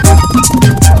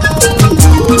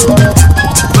DJ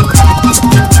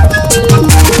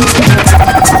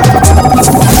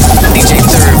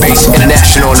Third Base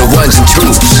International on the ones and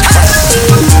twos.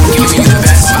 Giving you the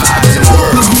best vibes in the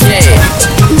world. Yeah.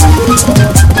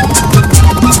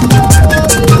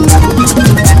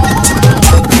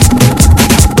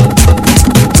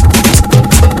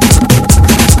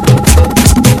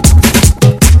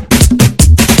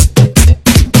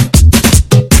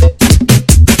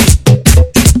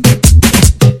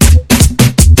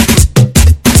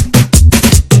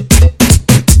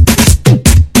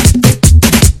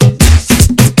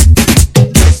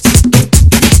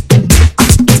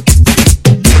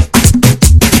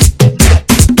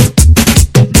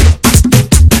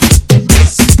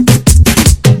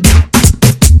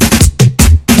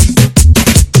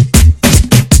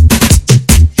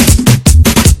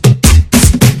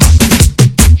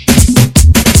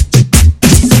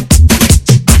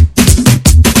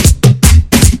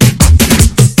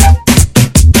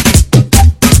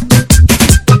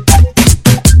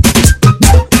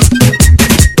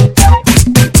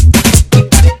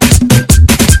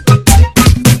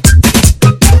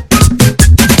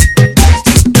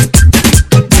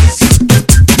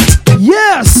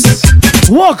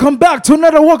 Welcome back to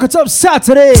another Walk It Up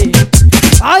Saturday.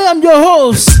 I am your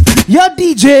host, your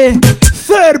DJ,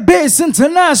 Third Base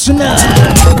International.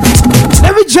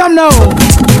 Let me jam now.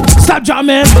 Stop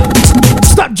jamming.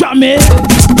 Stop jamming.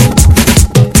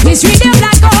 This rhythm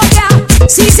like oil,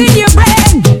 sees in your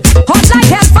brain, hot like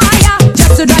hellfire,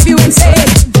 just to drive you insane.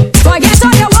 Forget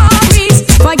all your worries,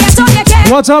 forget all your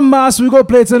cares. What a mass we go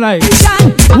play tonight.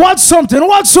 Watch something,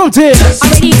 watch something.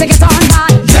 Already to get on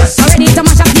hard, already to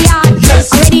mash up the yard.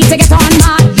 Already to get on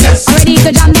hard, already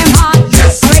to jam them hard.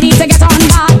 Already to get on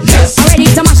hard, already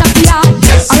to mash up the yard.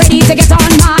 Already to get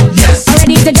on hard,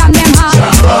 already to jam them hard.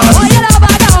 Oh, you love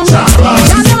her down,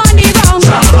 jam them on the ground,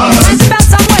 and spell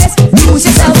some ways. Lose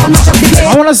yourself and mash up the place.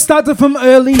 I wanna start it from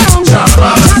early.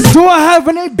 Do I have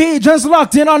any BJs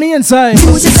locked in on the inside?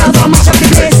 Lose yourself and mash up the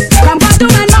place. From Badu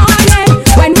and morning,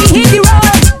 when we hit the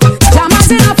road,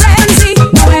 jammers in a frenzy,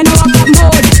 now we're no up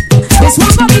mode. This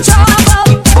one gon' be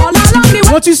trouble all along the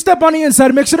way. Once you step on the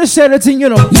inside, make sure to share the thing, you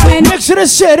know. Make sure to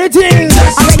share the thing.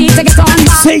 Already to get on hard.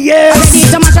 Say yes. Already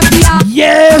to mash up the yard.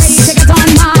 Yes. Already to get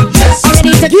on hard.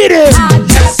 Already to get it.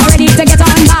 Already to get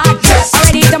on hard.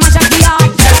 Already to mash up the yard.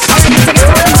 Already to get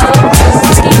on hard.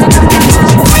 Already to get on hard.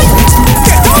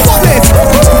 Get on with it.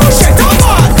 Shit on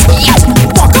hard.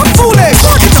 Walk up foolish.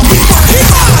 Get up, be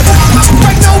mad.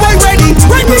 Right now I'm ready.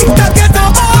 Ready to get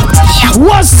on hard.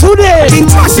 What's today?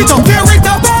 Mash it up, tear it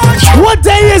up. What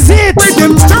day is it?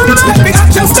 Rhythm, turn it up, the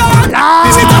action start.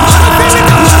 Feel it up, feel it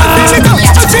up, feel it up,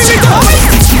 feel it up.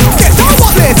 Get on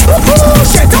with it.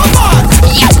 Shit on hard.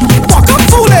 Walk up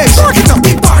foolish. Get up,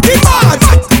 be mad.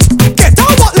 Get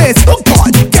on with it. Oh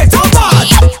God, get on hard.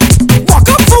 Walk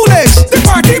up foolish. The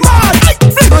party mad.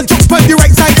 Fling and jump on the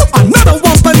right side. Another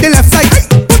one on the left side.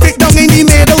 Put it down in the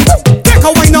middle. Take a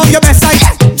wine on your best side.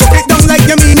 Jump it down like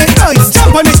you mean it. Nice.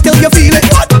 Jump on it till you feel it.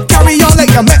 Carry on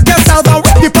like you make yourself out.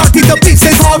 The party the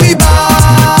pieces. Horry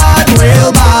bad,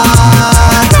 real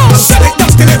bad. Shut it down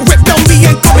till it rip down. We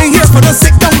ain't coming here for the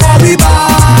sick down. Horry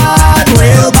bad,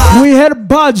 real bad. We had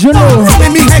bad, you know.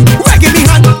 Rubbing me head, wagging me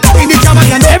hand. Doing the jam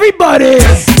again. Everybody.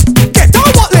 Get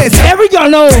on what list. Every guy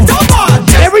know. Get on bad.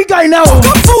 Every guy know.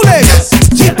 Come foolish.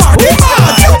 The party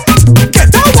mad.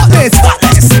 Get on what list. What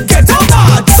list? Get on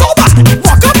bad. So bad.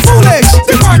 Walk up foolish.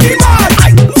 The party mad.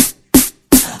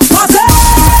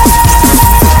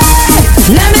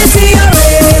 Let me see you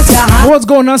raise your hand. What's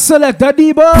going on? Select that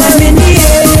D-Boy. Put them in the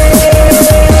air.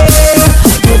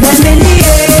 Put them in the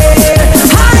air.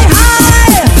 High,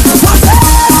 high.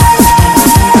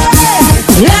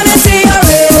 Let me see you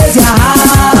raise your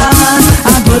hand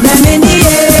and put them in the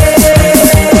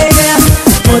air.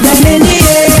 Put them in the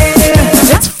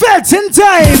air. It's fetching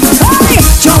time. Hey,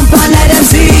 jump and let them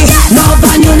see love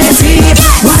and unity.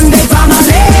 One big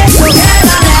family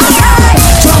together.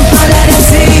 Jump and let them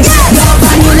see love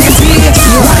and unity.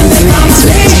 One big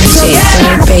family together.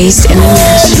 Third Base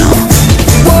International.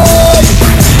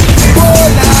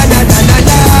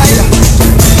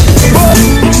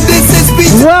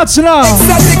 Watch now.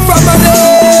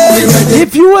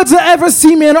 If you were to ever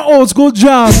see me in an old school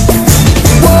jam,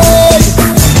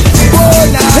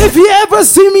 if you ever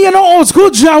see me in an old school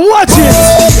jam, watch it.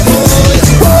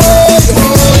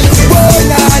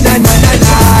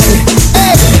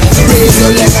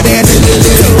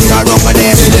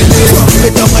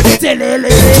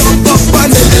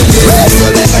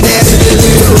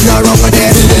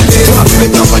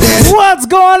 What's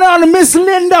going on, Miss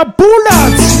Linda? Pull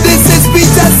out. This is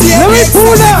Peter. Let me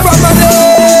pull out.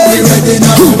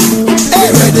 Hey,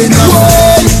 ready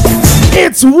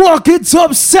It's Walk It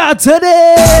Up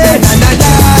Saturday.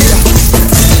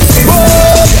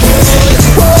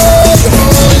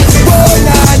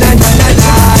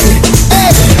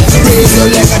 Raise your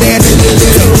leg again,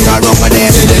 turn around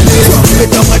again, drop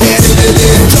it down again,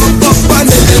 jump up and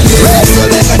raise your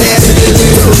leg again,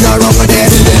 turn around again,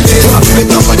 drop it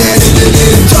down again.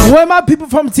 Where my people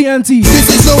from TNT? This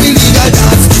is no illegal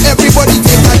dance. Everybody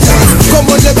take a chance.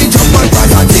 Come on, let me jump and run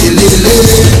until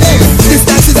this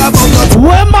dance is about not.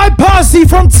 Where my posse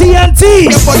from TNT?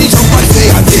 Everybody jump and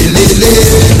say until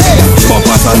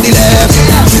bumpers on the left,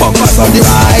 bumpers on the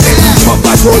right,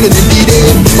 bumpers rolling in the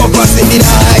day, bumpers in the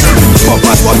night,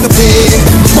 bumpers want to play,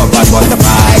 bumpers want to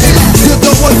fight. You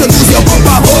don't want to lose your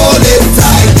bumper, hold it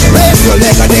tight. Raise your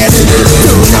leg again,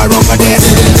 turn around again,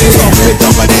 jump it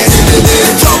up again,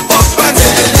 jump up and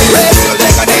raise your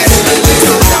leg again,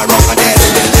 turn around again,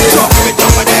 jump it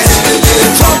up again,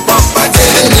 jump up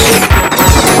again.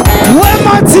 Where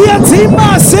my TNT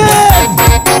massive?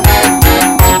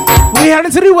 We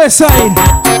heading to the west side.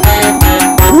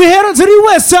 We heading to the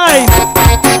west side.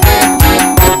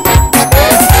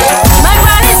 My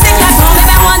granny sick at home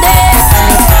even one day.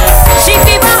 She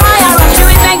fever high, I rush to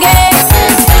it and gay.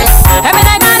 Every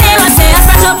night my name I say a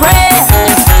special prayer.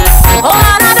 Oh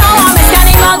Lord, I don't want me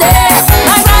scanning all day.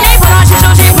 My granny put on she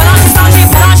show, she put on she stone, she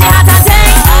put on she hat and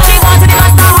ting. She wanted the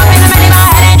bus stop, hopping the belly, my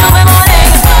head ain't doing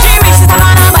morning. She reaches the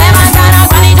man up, and my son and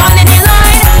granny joined in the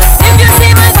line. If you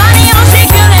see my granny, oh she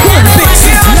cute and everyone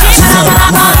she run, she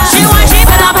ba-da-ba-da-ba. She want she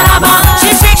ba-da-ba-da-ba. She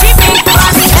shake, she big,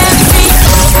 fat, empty.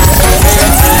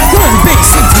 One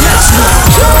Bass International.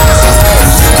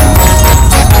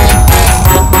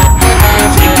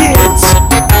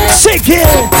 Shake it,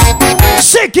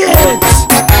 shake it,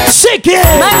 shake it.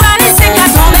 My granny sick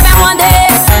at home even one day.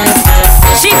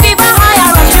 She fever high,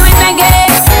 I rush to it and gay.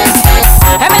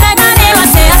 Every night my name I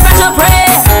say a special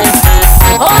prayer.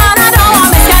 Oh Lord, I don't want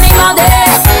me scanning all day.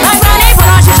 My granny put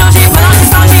on she show, she put on she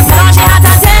stone, she put on she hat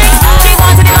and ting. She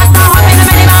wanted the bus stop, hopping the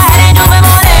belly, my head ain't doing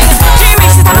morning. She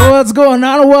reaches the man What's going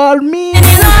on, world me? in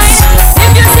the line.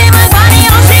 If you see my granny,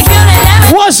 oh she cute and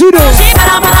everyone What she do? she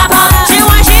ba-da-ba-da-ba. She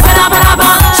want she ba-da-ba-da-ba.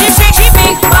 She shake, she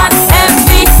big, fat,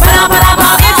 empty, ba-da-ba-da-ba.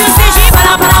 If you see she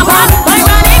ba-da-ba-da-ba. My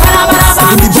granny ba-da-ba-da-ba.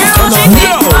 She want she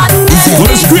big, fat, What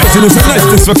is craziness and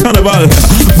niceness for carnival?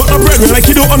 But my brethren, like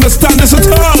you don't understand this at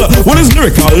all. What is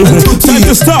lyrical? Time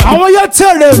to start. I want you to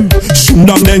tell them. Shum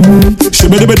dum dang,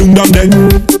 shibby dibby dum dum dang,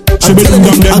 shibby dum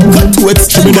dum dang. I got to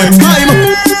extend my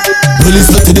time. Well,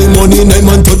 it's Saturday morning, I'm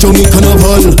on touch on me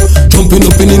carnival. Jumping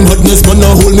up in the madness, man,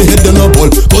 I hold me head on a ball.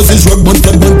 Cause it's rock band,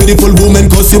 fat band, beautiful woman,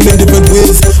 costume in different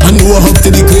ways. I know I have to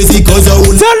be crazy, cause I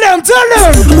hold. Tell them, tell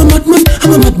them. I'm a madman,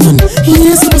 I'm a madman.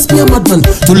 Yes, I must be a madman.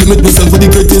 To limit myself for the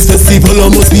greatest festival,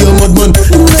 I must be a madman.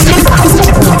 Who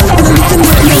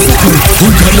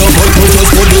carnival, cause just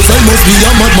for this, I must be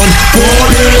a madman. Oh,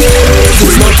 this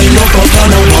is not enough for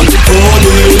carnival. Oh,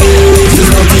 this is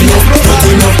not enough, not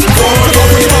enough.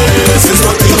 This is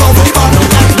not enough for carnival.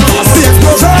 The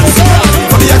explosion,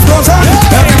 for the explosion.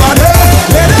 Everybody,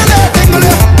 tingle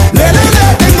it, tingle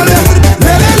it, tingle it,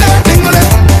 tingle it.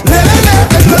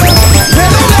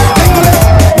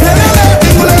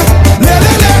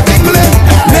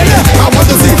 I want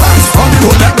to see fans on the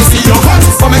road.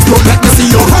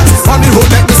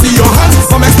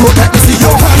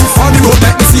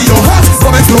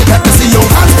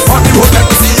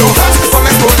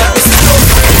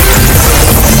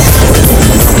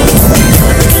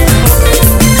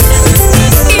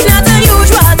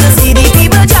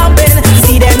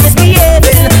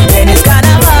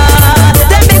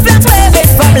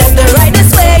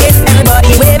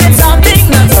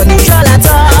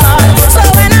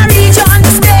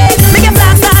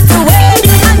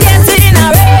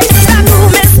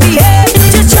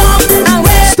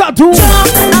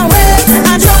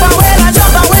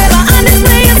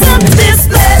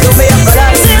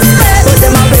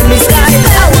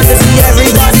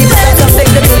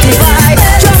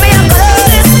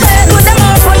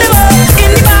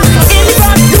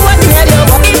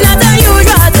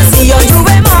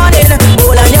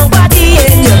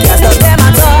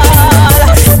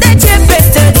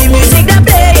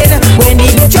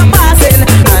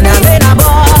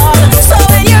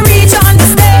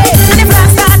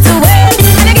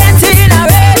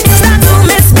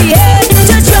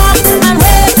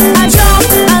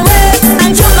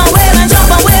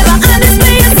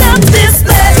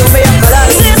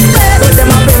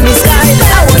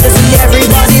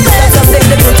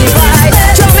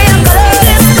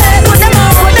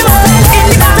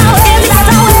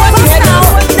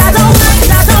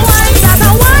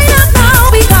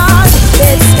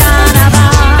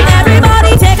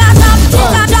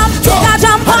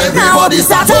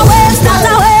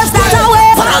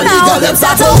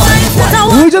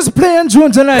 June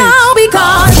tonight. Now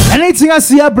because Anything I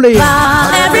see, I play.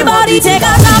 everybody take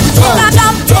a jump, take a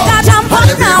jump, take a jump up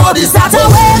now. Start a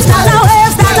wave, start a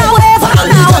wave, start a wave up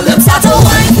now. Start a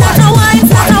wine, start a wine,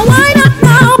 start a wine up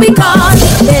now because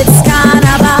it's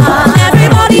carnival.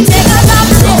 Everybody take a jump,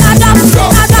 take a jump,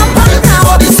 take a jump up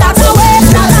now. Start a wave,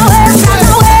 start a wave, start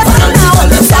a wave up now.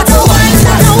 Start a wine,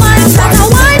 start a wine, start a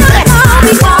wine up now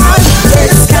because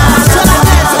it's carnival.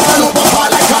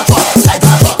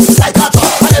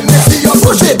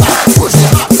 Push it back, push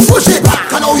it back, push it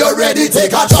back. I know you're ready.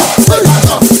 Take a jump, take a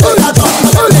jump, take a jump.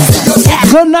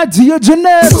 Good night to you,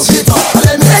 Jeanette. Push it up, and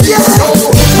let me see you go.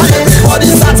 And everybody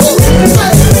settle.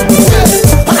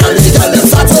 And the girl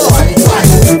settle.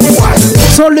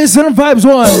 So listen, Vibes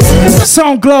One,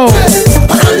 SoundCloud.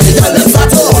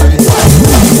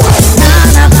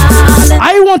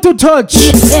 I want to touch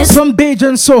some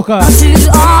Bajan soca,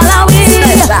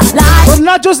 but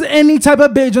not just any type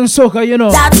of Bajan soca, you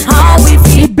know. That's how we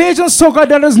feel. The Bajan soca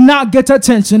that does not get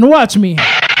attention. Watch me.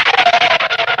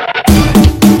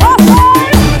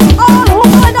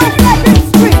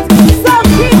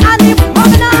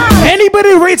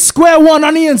 Anybody rate Square One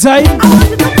on the inside? I want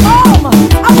you to come. I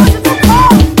want you to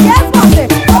come. Yes, Marty.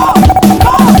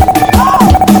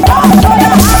 Throw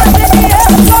your hands in the air.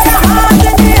 Throw your hands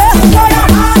in the air. Throw your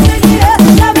hands in the air.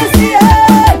 Let me see it.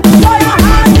 Throw your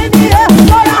hands in the air.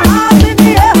 Throw your hands in the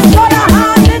air. Throw your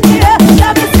hands in the air.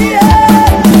 Let me see it.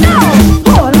 Now,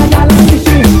 hold on, y'all, like this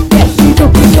shit. Yes, she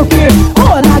took it.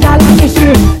 Hold on, y'all, like this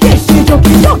shit. Yes, she took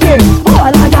it.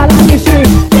 Hold on, y'all, like this shit.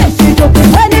 Yes, she took it.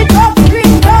 When it drops,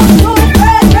 green down to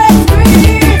red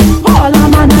screen. Hold on,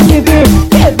 man, I give it.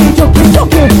 Give me took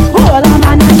it. Hold on,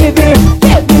 man, I give it.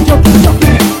 Give me took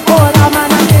it. Hold on,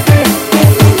 man, I give it. Give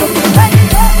me took it. When it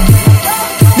drops,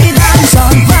 the dance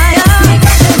on fire.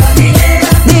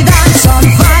 The dance on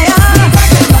fire.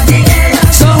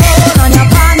 So hold on your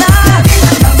partner.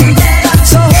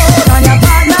 So hold on your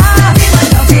partner.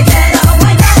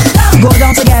 Go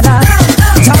down together.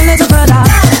 Down a little further.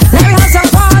 Let me have some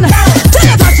fun. Till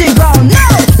you touch the ground. No.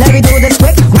 Let me do this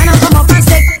quick. When I come up and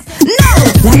stick. No.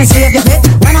 Let me see if you fit.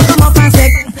 When I come up and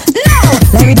stick. No.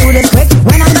 Let me do this quick.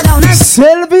 When I go down and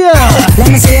Sylvia, let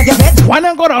me see if you fit. why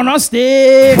not go down on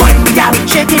stage? One gal,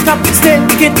 shake it up, stick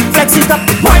it, flex it up.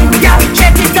 One gal,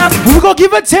 shake it up. We gonna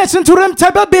give attention to them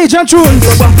type of Bajan tunes.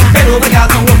 Bend over, gal,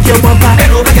 and walk your bumper.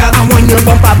 Bend over, gal, and wind your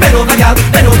bumper. Bend over, gal,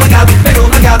 bend over, gal, bend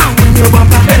over, gal, and wind your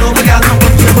bumper. Bend over, gal, and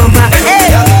walk your bumper.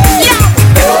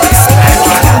 Hey,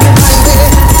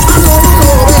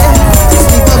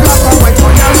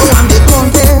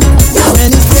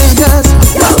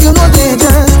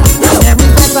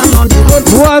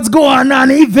 What's going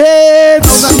on, Yvette?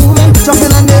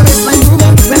 Jumping on the waistline,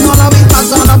 when all our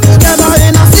wings are up together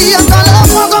in a sea and color.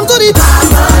 Welcome to the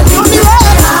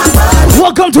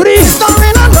Welcome to the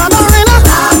Arena,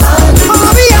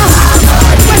 Maria,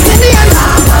 West Indian,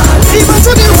 even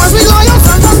to the ones we loyal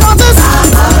sons and daughters.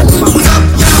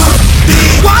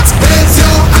 What? Raise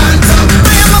your hands up.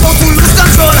 I am about to lose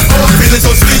control. Oh, I'm feeling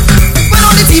so sweet. When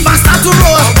all the people start to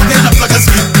roll. I'm getting up like a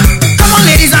sweet. Come on,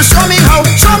 ladies, and show me how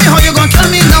you gonna kill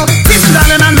me now. Kiss me,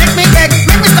 darling, and make me beg.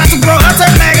 Make me start to grow out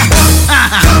of leg.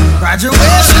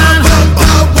 Graduation.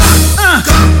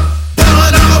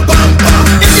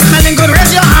 If you're smelling good,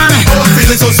 raise your hand. Oh, I'm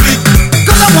feeling so sweet.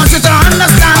 Cause I want you to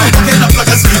understand. I'm getting up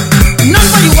like a sweet. None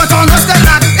for you at all, no stay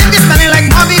back. If you're smelling like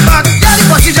Bobby Buck, yeah, the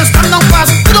boss, you just come down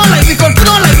fast. You don't like me, come.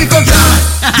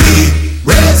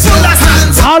 Raise your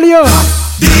hands up. Alia.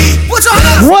 Put your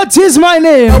hands. What is my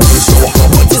name?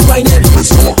 What is my name?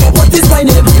 What is my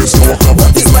name?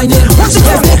 What is my name? What you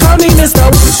guys, they call me Mr.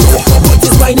 What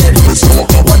is my name?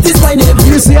 What is my name?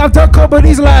 You see, after a couple of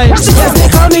these What lives, you guys, they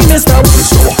call me Mr.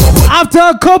 after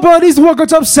a couple of these Work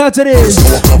Up Saturdays,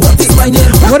 What is my name?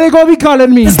 what they gonna be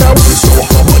calling me? What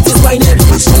is my name?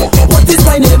 What is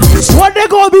my name? What they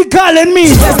gonna be calling me?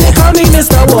 Yes, they call me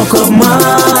Mr. Walk Up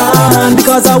Man,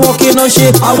 because I walking on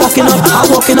shit, I walking up.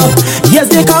 Yes,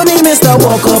 they call me Mr.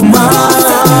 Walk Up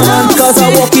Man, because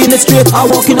I walking it straight, I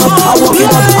walking up. I walking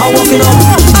it, I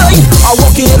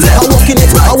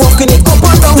walking it up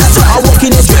and down. I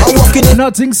walking it.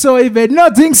 Nothing so, Yvette,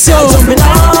 nothing so. Jumping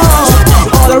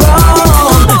all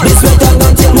around. This way can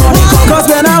don't take money. Cause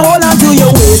when I hold on to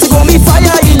your waist, it gon' be fire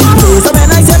in the place. And when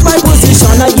I set my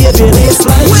position, I give you this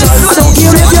flight. I don't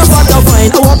care if you're fat or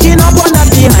fine. I'm walking up on that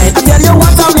behind. I tell you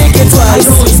what, I'll make it twice. I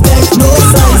don't respect no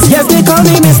size. Yes, they call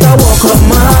me Mr. Walk Up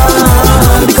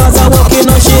Man, because I'm walking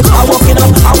on shit. I'm walking up.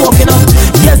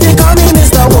 Yes, they call me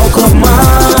Mr. Walk Up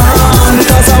Man,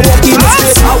 because I'm walking on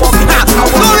straight. I'm walking up.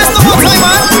 No, it's the one time,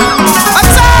 man.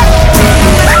 Attack!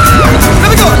 Let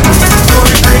me go.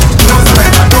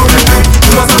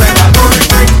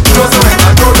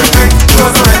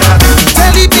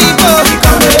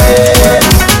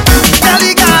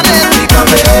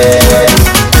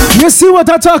 what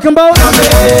I'm talking about?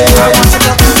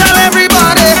 Tell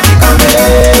everybody,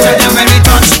 tell them when we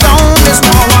touch down, this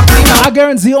more what kind of. I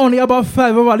guarantee only about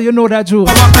 5 of all you know that Joe.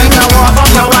 What kind of war?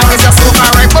 Your wife is a smoker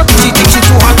rifle. She thinks she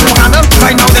too hot to handle.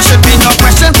 Right now there should be no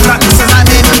question that this is an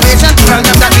invasion. Tell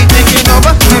them that we taking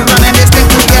over. We running this thing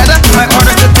together. My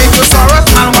orders to take your sorrow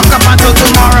and walk up until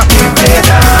tomorrow.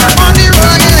 On the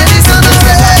road, yeah, this on the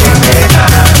way.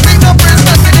 Bring no friends,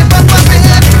 but with the papa bed.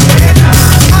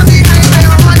 On the highway,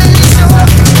 we're running the show.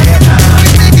 We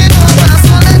taking over, that's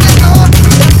all in the door.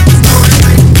 No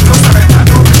surrender,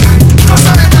 no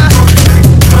surrender.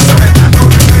 No surrender,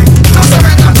 no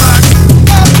surrender, back.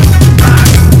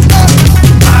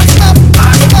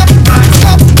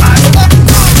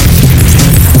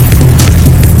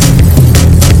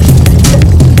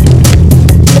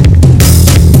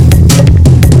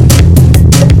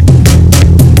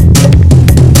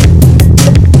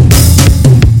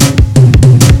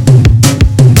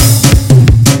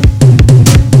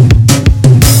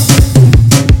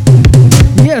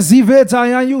 Yes, Yvette on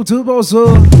YouTube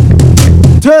also.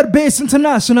 Third Base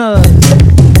International.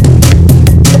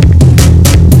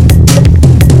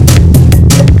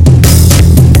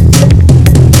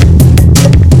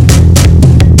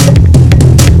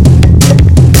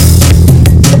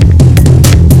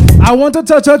 I want to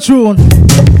touch a tune,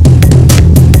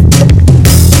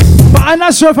 but I'm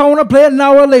not sure if I want to play it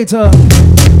now or later.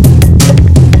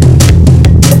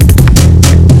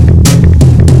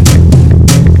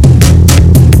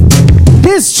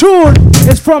 This tune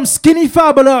is from Skinny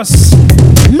Fabulous,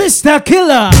 Mr.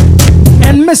 Killer,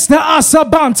 and Mr. Asa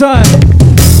Banton.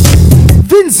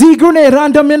 Vinci Grenade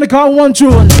and Dominica one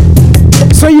tune.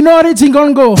 So you know how the thing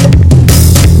gonna go.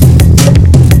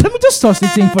 Let me just touch the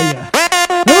thing for you.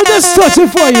 Let me just touch it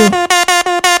for you.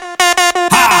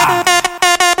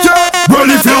 Well,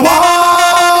 if you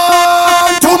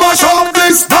want to mash up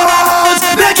this dance,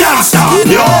 they can't stop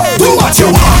you. Do what you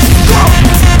want. Go,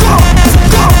 go,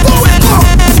 go, do it, go,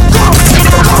 go.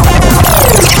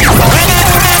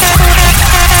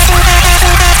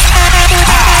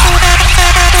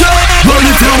 Well,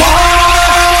 if you want,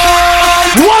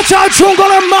 Watch out, tune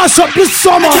gonna mash up this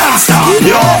summer. they can't stop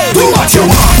you. Do what you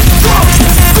want. Go,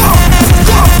 go,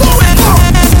 go, do it, go,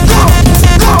 go,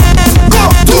 go, go.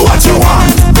 Do what you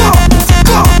want. Go,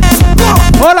 go, go,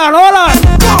 Hold on, hold on.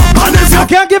 go. And if I you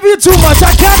can't give you too much.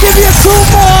 I can't give you too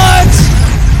much.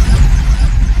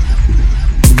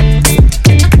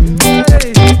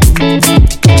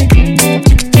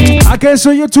 I can't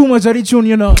show you too much of the tune,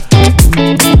 you know.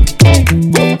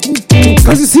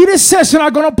 Cause you see this session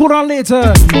I'm gonna put on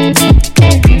later.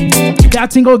 That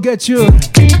thing go get you.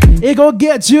 It go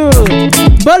get you.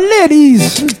 But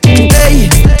ladies, Hey,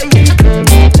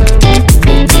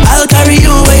 I'll carry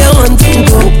you where you want to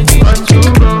go.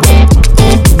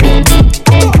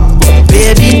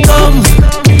 Baby, come,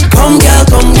 come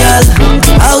girl,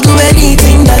 I'll do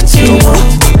anything that you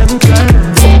want.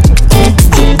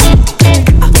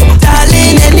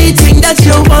 Darling, anything that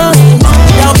you want.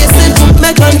 Now listen, put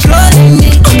my control in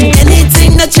me.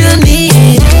 Anything that you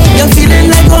need. You're feeling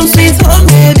like home sweet home,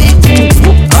 baby.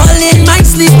 All in my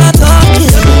sleep, I'm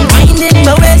talking. Winding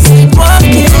my waist,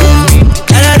 sleepwalking.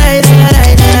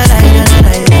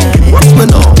 Watch me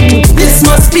now. This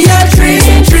must be a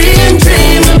dream, dream,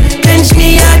 dream. Pinch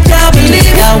me, I can't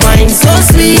believe your wine so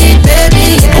sweet,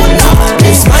 baby.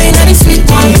 This wine and the sweet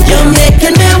one, you're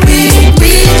making me weak,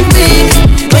 weak, weak.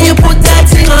 When you put that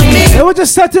thing on me, it will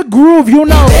just start to groove, you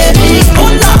know. baby,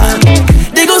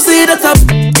 they gon' say that I'm.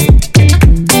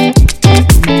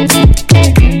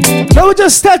 It will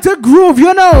just start to groove,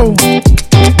 you know.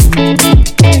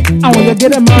 I want you to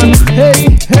get a man. Hey,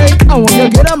 hey, I want you to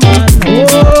get a man.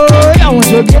 Oh, I want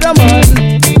you to get a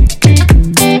man.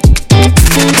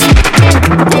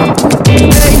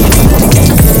 Hey,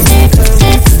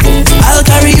 I'll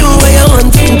carry you where you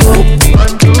want to go.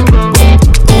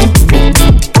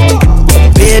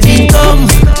 Baby, come,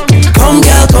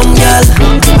 girl,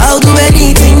 I'll do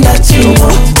anything that you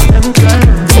want.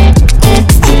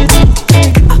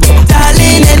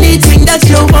 Darling, anything that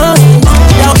you want.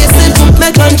 Now listen, put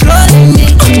my control in me.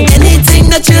 Anything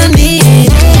that you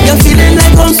need. You're feeling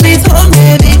like home sweet home,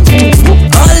 baby.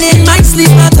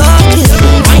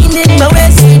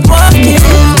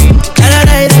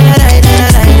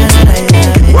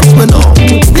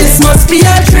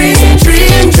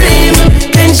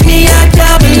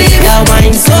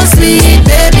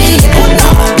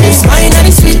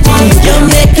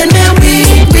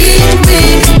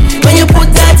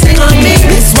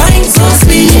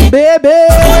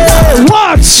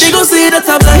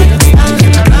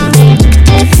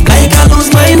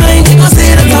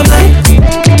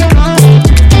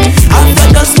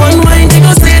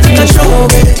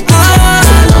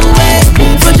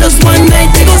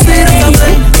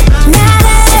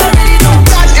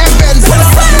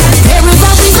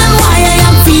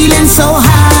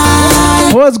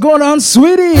 what's going on,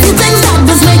 sweetie? You think that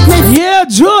just make me Yeah,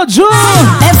 Jojo.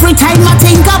 every time I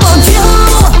think about you?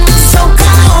 So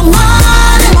come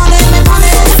on,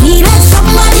 feel like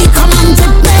somebody come and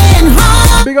take me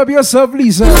hard. Big up yourself,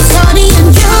 Lisa. Sorry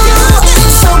and you,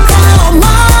 so come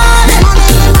on.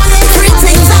 Three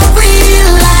things I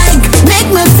real like make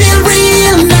me feel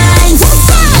real nice.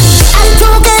 I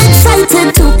don't get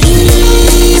excited too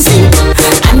easy,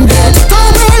 and that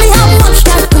don't really have much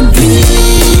that could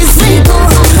please me.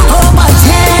 Oh, but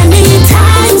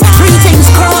anytime three things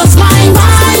cross my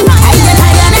mind, I get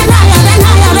higher and higher and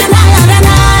higher and higher and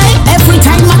higher. Every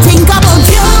time I think about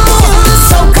you,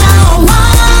 so come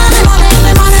on.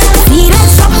 Feel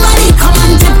like somebody come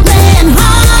and take me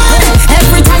hard.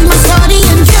 Every time I study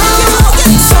and you,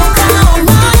 so come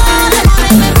on.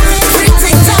 Three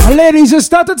things I Ladies, just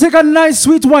start to take a nice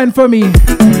sweet wine for me.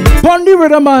 Pon the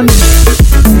rhythm, man.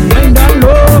 Wind down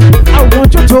low. I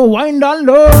want you to wind down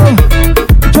low.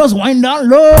 Just wind down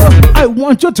low. I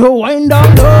want you to wind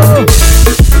down low.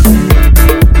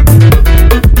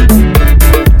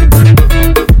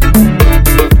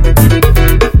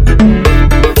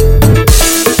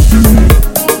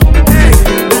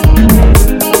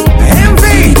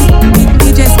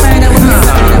 DJ Spider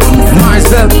with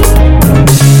Myself.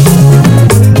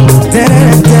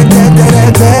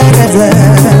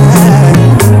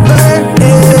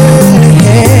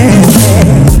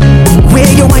 Where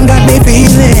you ain't got me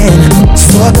feeling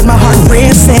so that my heart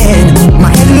racing, my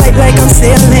head light like I'm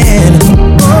sailing.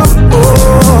 Oh,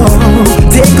 oh,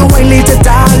 take away later,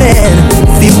 darling.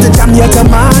 Feel the jam you're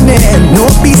demanding. No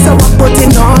piece of what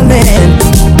putting all in.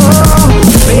 Oh,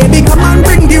 baby, come on,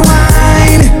 bring the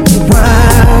wine,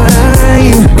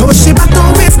 wine. No shit, but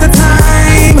don't waste the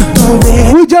time. Don't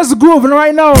waste. We just grooving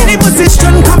right now. Any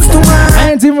position comes to mind.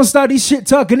 I ain't even start this shit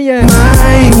talking yet.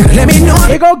 Mine. Let me know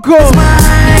It go go.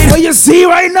 mine. What you see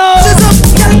right now? Just up,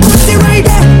 girl, pussy right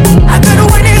there. I gotta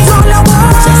win, it's all I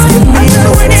want. I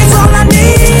gotta win, it's all I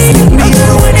need. I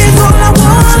gotta win, it's all I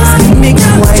want.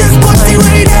 Girl, just pussy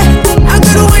right there. I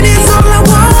gotta win, it's all I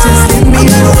want. I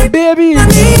gotta win. Baby,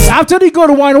 after the good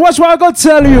wine, watch what I gotta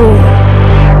tell you.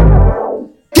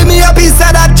 Give me a piece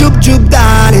of that chup chup,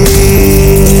 darling.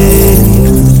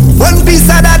 One piece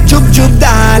of that chup chup,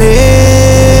 darling.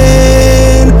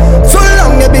 So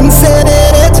long you've been saying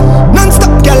it,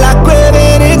 non-stop, girl, I'm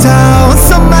craving it out.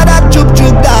 Some of that chup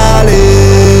chup,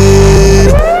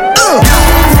 darling.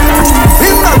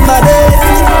 Remember that,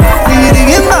 really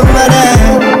remember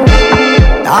that.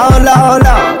 Oh, Lord,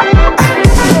 Lord.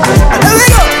 There we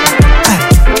go.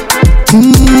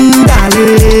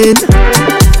 Darling.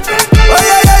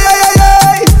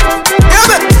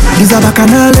 She's a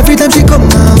bacchanal every time she come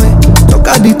my way. Talk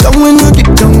at the tongue when you dick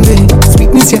down there.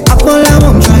 Sweetness, your apple, I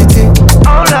won't try to.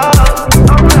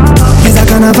 She's a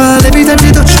carnival every time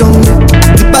she touch down there.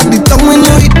 Tip at the tongue when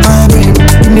you hit my brain.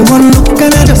 Give me one look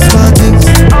and I just want this.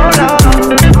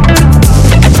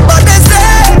 But they say,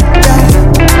 yeah,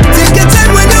 take your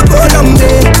time when you go down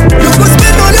there. You could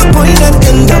spend all your coin and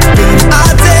end up in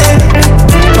heartache.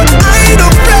 But I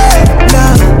don't pray,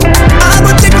 nah. I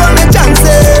will take all the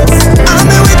chances. I'm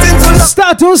waiting to love.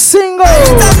 Status single.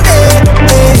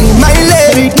 Hey, my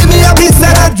lady, give me a piece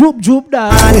of that Droop, droop,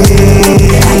 darling.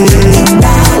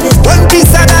 darling. One piece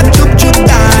of that chup chup,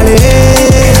 darling.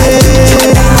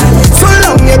 So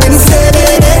long you've been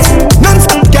saying it,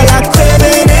 non-stop, girl, I'm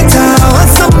craving it out.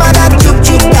 Some of that chup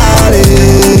chup,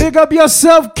 darling. Pick up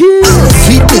yourself, key.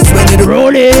 Sweetness when it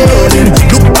rolling, rolling.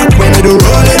 Look back when it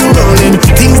rolling, rolling.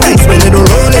 Things nice when it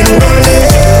rolling, rolling.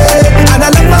 And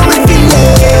I love how it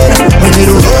feeling when it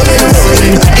rolling,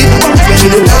 rolling. It bumps when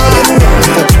it rolling,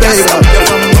 rolling. There you go.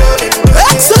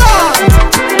 Excellent.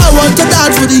 I want to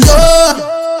dance with you.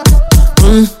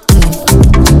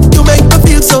 You make me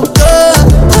feel so good.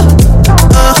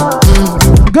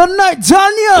 Good night,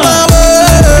 Tanya. My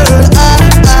world,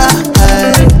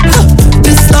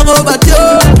 this song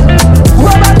overdue.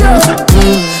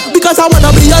 Because I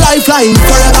wanna be your lifeline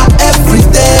forever, every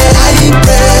day. I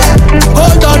pray.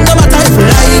 Hold on, no matter if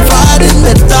life hard in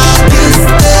the darkest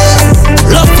days.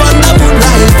 Love on the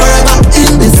moonlight forever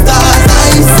in the stars.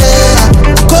 I say,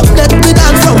 come let me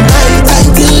dance from night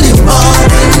until the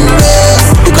morning rays.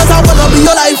 Because I wanna be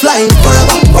your lifeline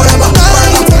forever, forever,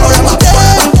 forever, forever,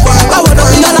 forever, forever. I wanna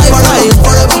be your lifeline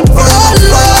forever, forever,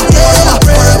 forever, forever,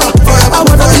 forever. I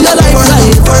wanna be your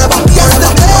lifeline forever,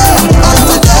 yesterday, and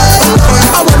today.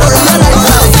 I wanna be your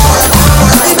lifeline forever,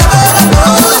 forever.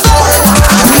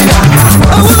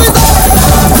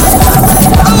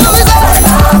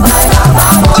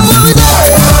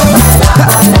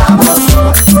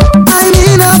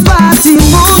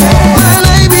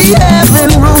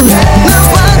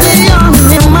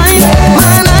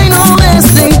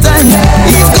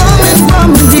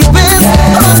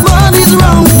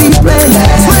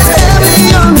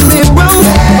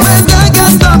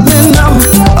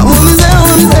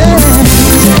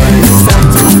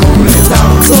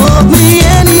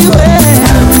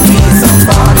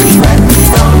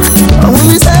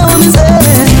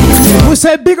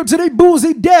 big up to the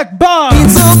boozy deck bar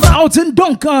out in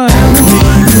Duncan.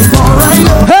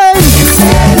 Hey,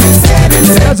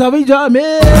 that's how we jam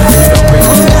it.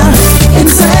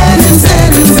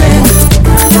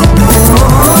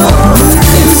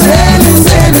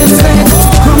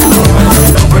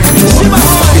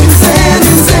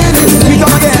 We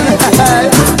come again.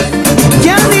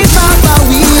 Can't eat papa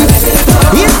weed.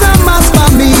 It's a must for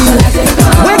me.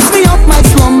 Wakes me up my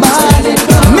slumber.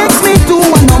 Makes me do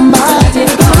a number.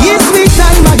 It's me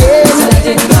time again.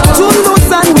 To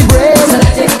lose and we break.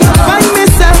 Find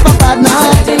myself a partner.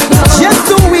 Just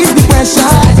to ease the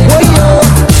pressure. Oh yo.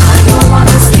 I don't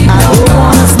wanna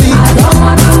sleep.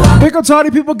 Big up to all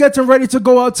the people getting ready to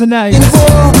go out tonight.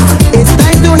 It's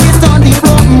time to hit on the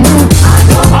floor.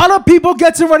 All the people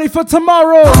getting ready for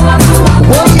tomorrow. Oh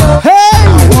yo. Hey,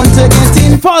 I want to get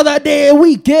in. Father Day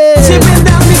weekend. Chipping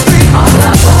down the street.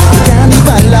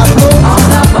 Carnival of love.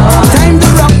 Time to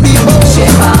rock the boat.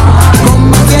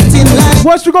 Come and get in line.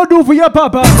 What you gonna do for your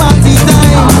papa? Party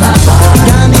time.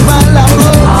 Carnival of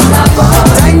love.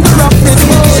 Time to rock the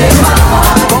boat.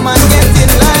 Come and get in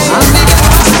line.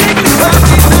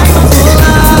 Party time.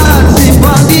 The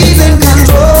body's in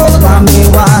control. From the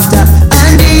water.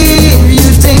 And if you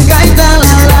think I tell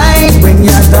a lie, bring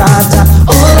your daughter.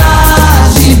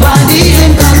 The body's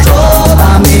in control.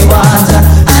 From the water.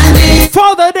 And if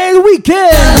Father Day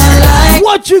weekend.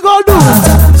 What you gonna do?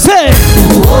 Say.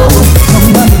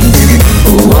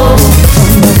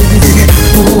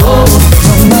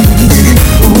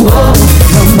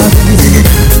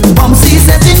 Bumsy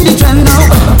setting the trend now.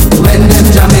 When them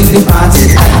jamming the party,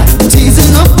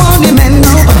 teasing up on the men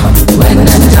now. When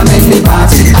them jamming the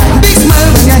party, big smile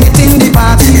when you're hitting the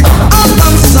party. All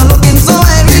bumps are looking so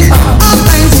heavy. All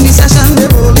times in the session they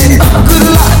rolling. Good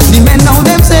Lord, the men now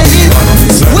them saying,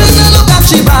 when you look at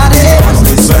she body,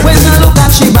 when you look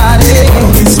at she body,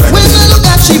 when you look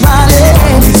at she body.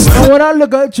 When I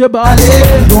look at your body,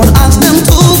 Don't ask them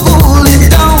to cool it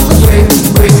down. Wait.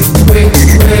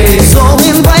 So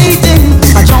inviting,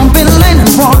 I jump in line and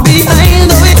fall behind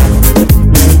the way.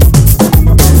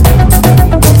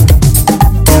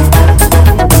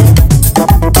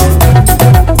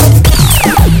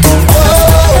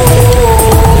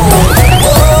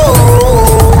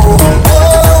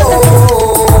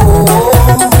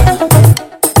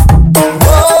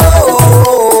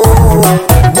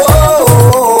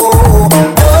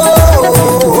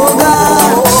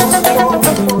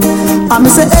 I'm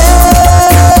say,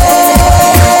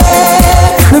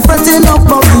 me fretting up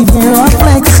about the gear of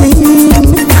flexing.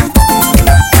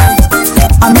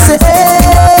 I'm say,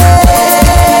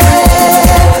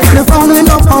 me frowning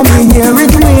up how me hear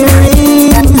it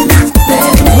wearing.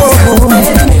 Whoa.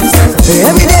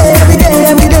 Every day,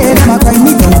 them a cry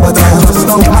me down, but I just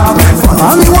don't have fun.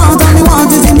 All me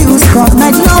want is the music all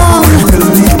night long.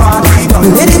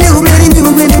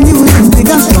 Play the music, big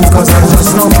and strong, 'cause I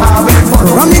just don't have fun.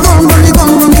 Run the gun,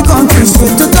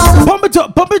 straight to town. pump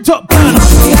it up, man.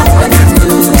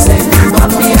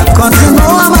 'Cause you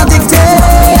know I'm addicted.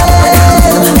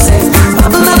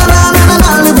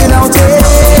 Na live without it.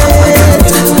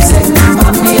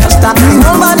 Stop me,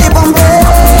 nobody bumping.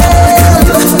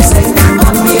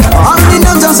 All the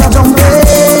numbers are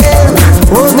jumping.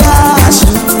 Oh gosh.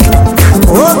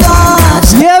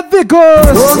 Yeah,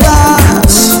 because Oh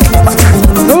gosh.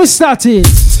 let me start it.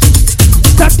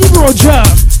 Start the road jam.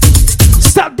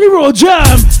 Stop the road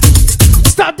jam.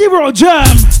 Stop the road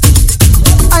jam.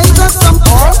 I got some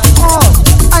all.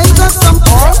 I got some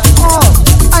all.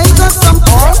 I got some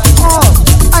all.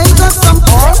 I got some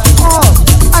all.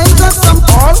 I got some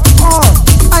all.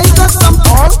 I got some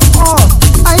all.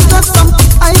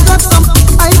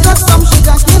 I got some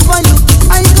sugar cane for you.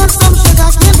 I got some sugar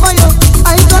cane for you. I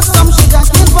got some sugar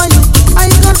cane for you. I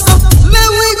got some. Let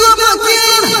me go back in.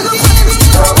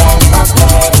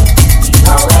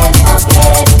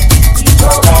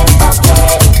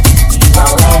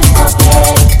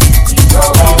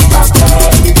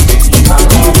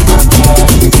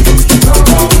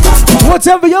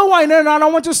 Whatever you're whining on, I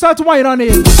want you to start whining on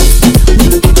it.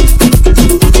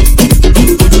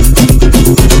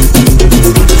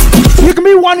 You can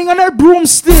be whining on that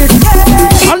broomstick,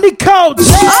 on the couch.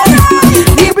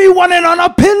 You can be whining on a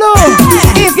pillow.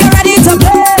 If you're ready to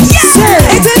play,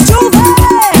 it is true.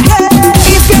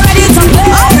 If you're ready to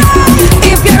play,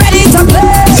 if you're ready to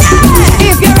play,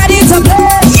 if you're ready to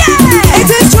play, it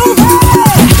is true.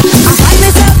 I find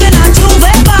myself in a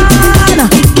Juve van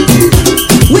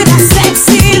with a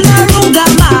sexy Naruga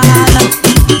man.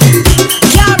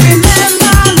 Can't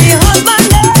remember me husband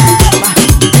name.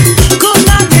 Could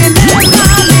not remember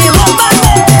me husband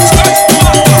name.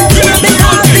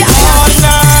 All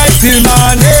night till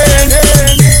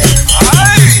morning.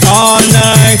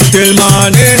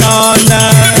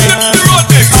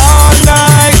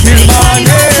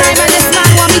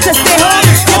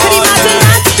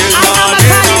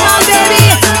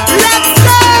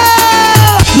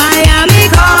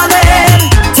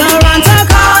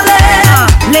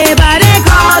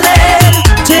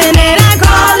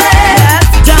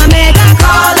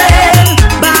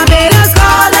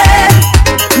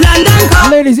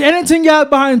 anything you have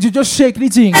behind you, just shake the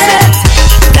thing.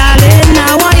 Darling,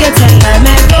 I want you to let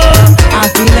me go. I'm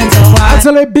feeling so I wild.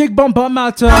 tell you, big bumper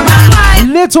matter,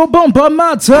 little bumper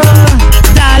matter,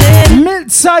 Darling,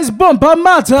 mid-size bumper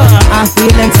matter. I'm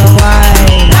feeling so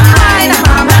wild.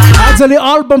 I tell you,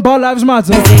 all bumper lives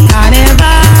matter. Say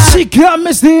carnival. She can't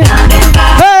miss the. I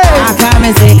Hey, come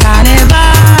and say carnival.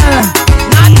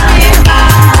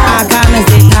 I come and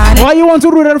say carnival. why you want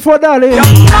to do that for, darling? I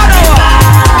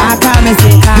come and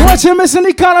say carnival. What you missing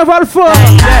the carnival for?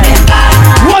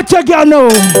 What you got know?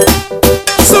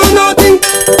 So nothing,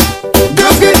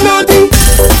 girls get nothing.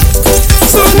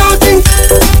 So nothing,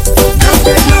 girls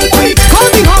get nothing. All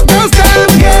the hot girls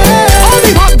down, yeah. All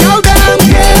the hot girls down,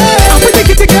 yeah. I'm pretty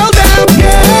kitty girl down,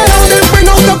 yeah. Now them bring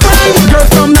out the bang. Girls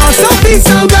from north, south, east,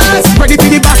 and west. Ready for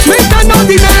the bash, make that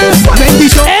naughty dance. When the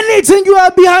show, Anything you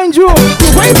have behind you,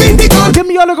 waving the gun. give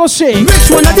me a little shake. Which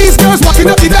one of these girls walking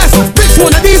up the best? Which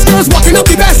one of these girls walking up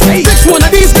the best? Which one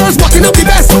of these girls walking up the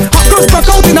best? Hot girls broke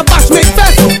out in a bash, make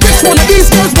fest. Which one of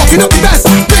these girls walking up the best?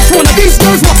 Which one of these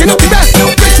girls walking up the best?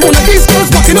 Which one of these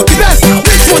girls walking up the best?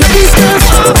 Which one of these girls?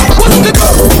 What's the go?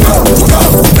 Go,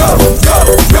 go, go,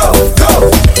 go, go,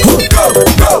 go,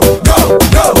 go, go, go,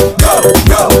 go, go,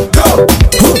 go, go,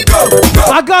 go.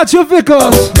 I got you,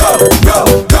 Vickers.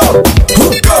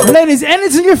 Ladies,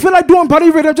 anything you feel like doing party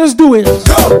rhythm, just do it.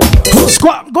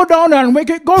 Squat, go down there and make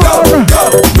it go round.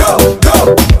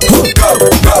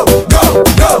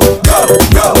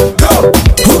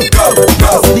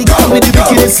 The girl with the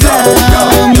wicked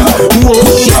Islam. Whoa.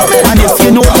 And if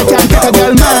you know you can take a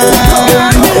girl, man,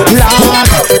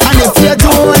 Lord. And if you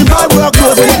don't, bad work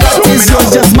goes with the girl is yours,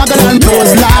 just muggle and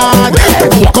pose, Lord.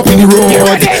 Walk up in the road. You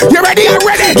ready? You ready?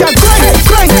 Yeah, grind.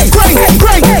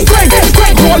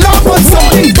 Roll up on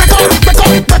something. Back up.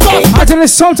 I tell you,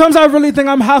 sometimes I really think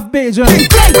I'm half Bajan.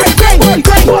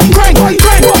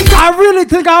 I really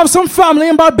think I have some family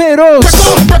in Barbados.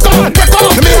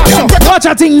 Watch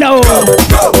I think no.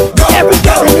 Every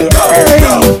girl in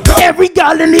the every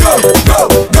girl in the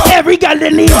every girl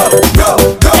in the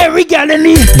every girl in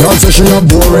the. Y'all say she a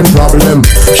boring problem.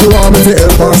 She want me to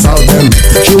help her solve them.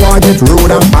 She want get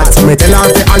rude and bad. Me tell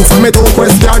her to answer me two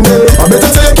questions. I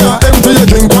better say you can't empty your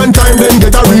drink one time, then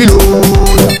get a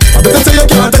reload. I better say you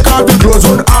can't take off the clothes,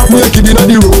 run half naked inna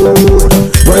the road.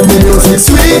 When the music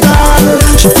sweeter,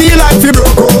 she feel like she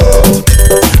broke out.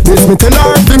 This me tell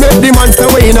her to make the man stay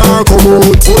away in her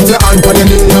commode. Put your hand on your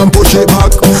knee and push it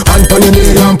back. Hand on your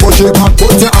knee and push it back.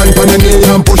 Put your hand on your knee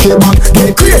and push it back.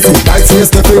 Get crazy like say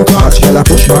Stephen Clark. Tell her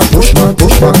push back, push back,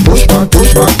 push back, push back,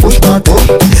 push back, push back, push.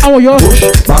 Oh yo, Push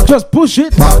back, just push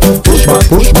it. back, push back,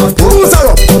 push back, push. Who's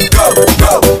her up? Go, go,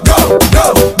 go, go,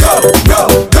 go, go,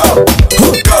 go.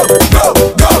 Go, go, go, go,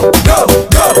 go, go,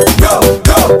 go,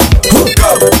 go. Go,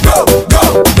 go, go, go,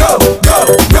 go, go,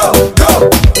 go, go.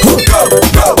 Go, go,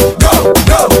 go, go, go, go, go, go. Go, go, go, go, go,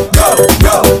 go, go,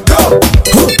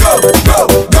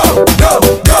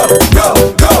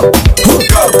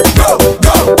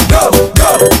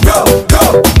 go. Go, go, go,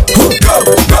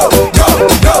 go,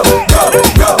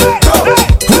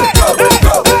 go,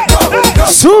 go, go, go.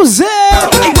 Susie.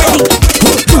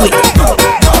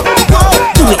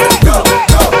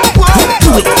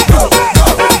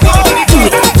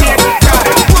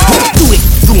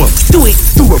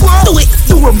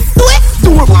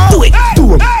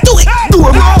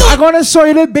 I'm gonna show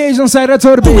you the Bajan side of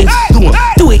the bass.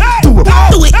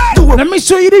 Let me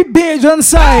show you the Bajan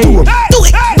side. When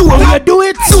you do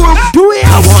it, do it.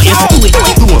 I want you to do it.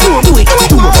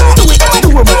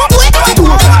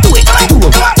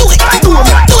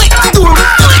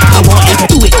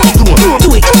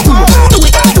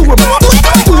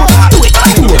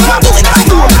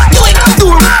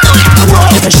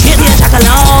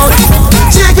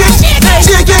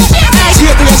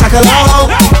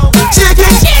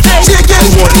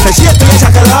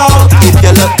 If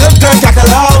you look good, girl, jack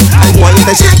along. I want you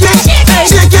to shake it,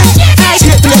 shake it,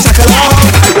 shake it, jack along.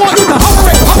 I want you to hover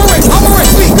it,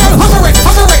 sweet girl, hover it.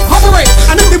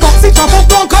 And if the box it jump up,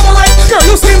 don't cover it. Girl,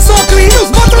 you skin so clean, use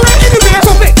butter it anywhere.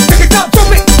 Drop it, pick it up.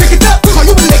 Cause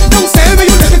you will lick down, say when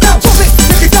you lift it up. Drop it,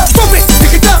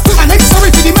 pick it up. And next sorry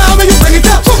to the man when you bring it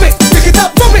up. Drop it, pick it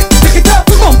up. Bump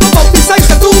up besides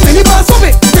the 2 mini bars. Drop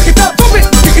it, pick it up.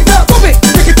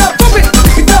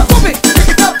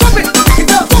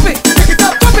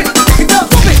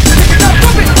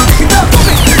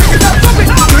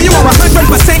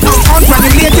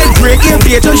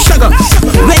 Just sugar.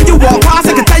 When you walk past,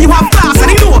 I can tell you how fast. And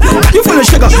you know you full of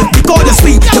sugar. You gorgeous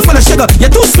sweet, you're full of sugar.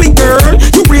 You're too sweet, girl.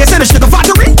 You raise in a sugar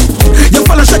factory. You're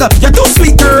full of sugar. You're too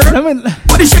sweet, girl.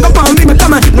 What is sugar bomb?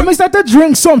 Let me start to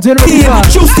drink something.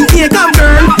 Juice the can, come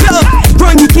girl. Love,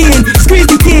 run the can, squeeze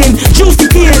the can, juice the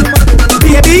can.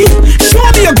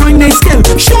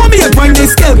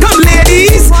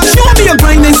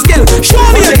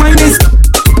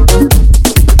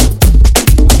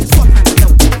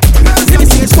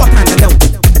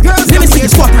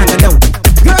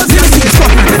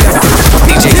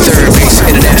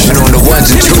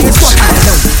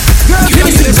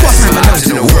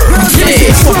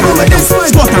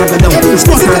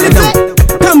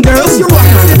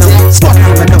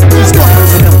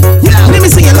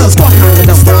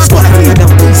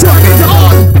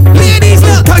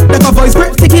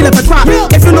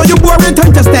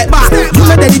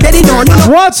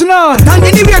 Watch now. And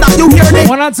anywhere that you hear this,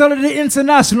 When I tell you the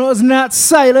international is not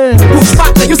silent. push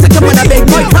back like you set up on a big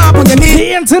mic, pop on your knee.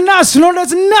 The international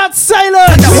is not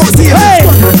silent. Hey,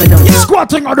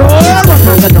 squatting on the wall.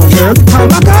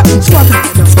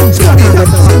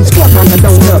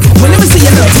 When you see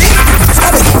your little thing,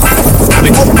 Let me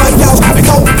go, my girls, let me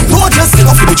go. Don't just sit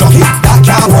off with your hip, that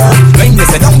can't work. When you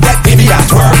say don't get baby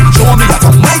at work, show me that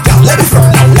on my girl, let it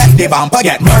burn. Now let the bumper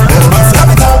get murdered.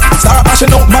 Stab it out, start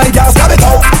bashing out my girl, stab it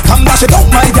out. Come bash it out,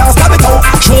 my girl, stab it out.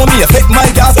 Show me a fit, my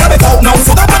girl, stab it out. Now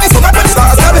so that money,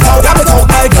 start, stab it out,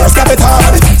 my girl, stab it out.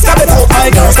 Stab it out, my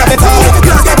girl, stab it out.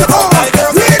 Stab it out, my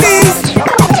girl. ladies,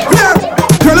 yeah.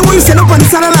 Girl, when you set up on the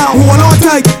saddle now, hold on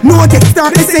tight. No get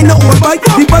started, this ain't no old bike.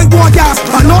 The bike won't gas,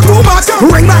 and not too much.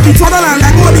 Ring back the throttle and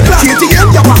like all the clock.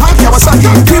 KTM, you a half, you a saki.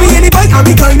 Give me any bike, I'll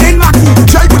be climbing Mackie.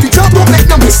 Try put the top up like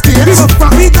no mistake. Give up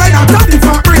front, me guide, I'll tap the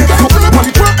front brake. Couple up on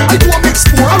the front, I do a mix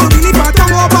sport. I don't need my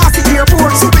tongue or pass the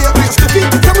airport. So be a place to be.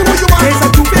 Tell me what you want. There's a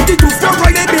 252 stop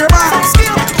right in there, man.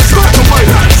 Start the white,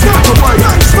 start the white,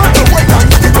 start the white, and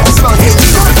you go slide.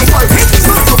 Start the white,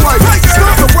 start the white,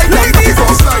 start the white, and you go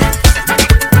slide.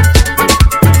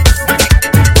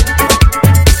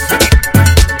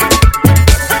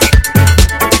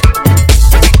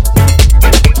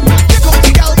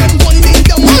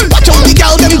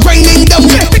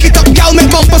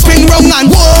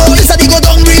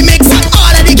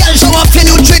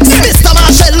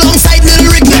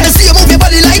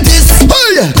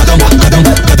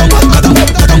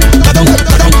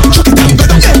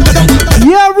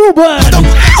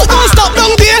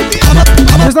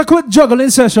 Just a quick juggling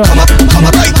session.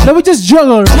 Let me just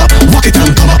juggle. Walk it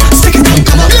and come up, stick it and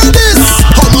come up. Hear this.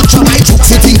 How much of my jokes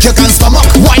you think you can stomach?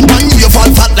 Wine man, you fall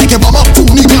fat like a bomber.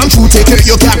 Fool me down, true, take it,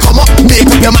 you can't come up. Make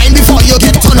up your mind before you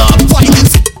get turn up. Find it,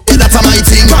 that's a my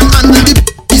thing. Man, under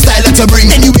the style that you bring.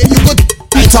 Anyway, you go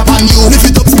right up on you. If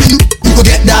it up spin, you go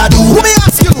get that do. Let me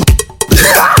ask you.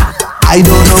 I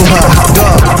don't know her,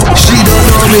 dog. She don't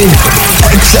know me.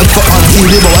 Except for on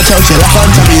TV, but watch out, she lock on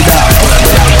to me, dog.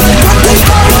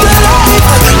 25 to life.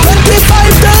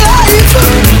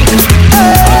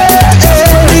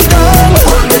 Hey, dog.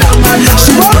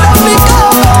 She won't let me go.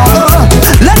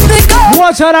 Let me go.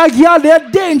 Watch out, that girl, they're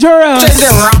dangerous.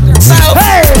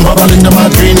 Hey! Bubble in the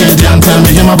mad green, and tell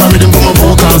me him about rhythm for my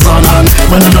vocals on. And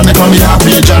when I done, they call me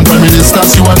happy, John Prime Minister.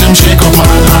 See what them shake up my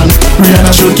hand.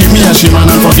 Rihanna should give me a shimmer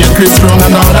and forget Chris Brown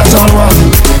and all that's all one.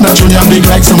 Not Junior big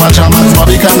like so much, I'm as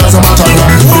Bobby can doesn't matter.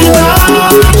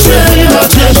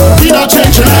 We not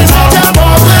change tonight.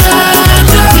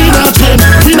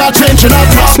 We not change tonight.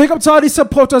 Big up to all the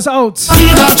supporters out We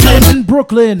not change. in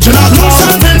Brooklyn,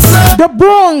 Vincent. the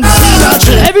Bronx,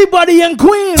 change. everybody in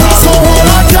Queens. So hold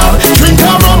on, girl. Drink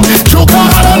a rum, choke a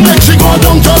hard and make she go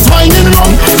down. Just whining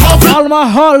rum. All my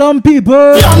Harlem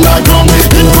people. Underground,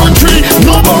 in country,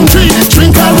 no boundary.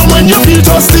 Drink a rum when you feel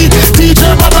thirsty.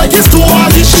 DJ but like it's too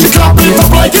early. She clap it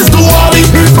up like it's too early.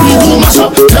 We go mash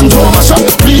up, them go mash up.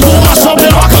 We go mash up, the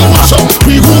rock and mash up.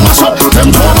 We go mash up, them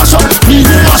go mash up. We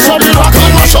go mash up, the rock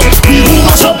and mash up. We go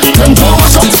mash up, them go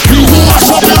mash up. We go mash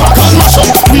up, the rock and mash up.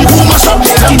 We go mash up,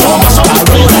 them go mash up.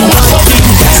 We go mash up.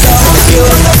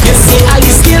 You see how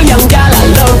you still young girl, I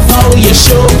love how you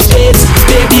show it.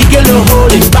 Baby girl, no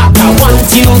hold it back, I want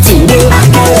you to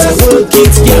work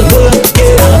it, girl, work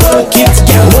it, work it,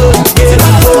 girl, work it,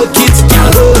 work it, girl,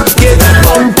 work it,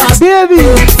 bumper, Baby,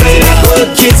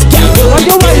 work it, girl, what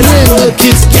you whining? work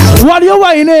it, girl, What you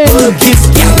whining? work it,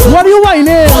 girl, What you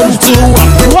whining? 1,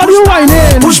 2, What you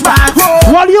whining? push back,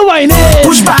 What you whining?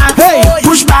 push back, Hey,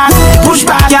 push back, push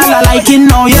back, girl, I like it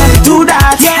now, you do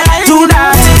that, do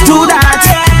that, do that.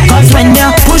 Cause when you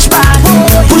push back,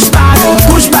 push back,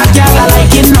 push back, girl, I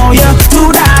like it now, you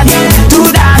do that, do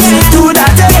that, do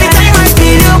that. Every time I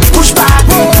feel you, push back,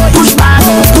 push back,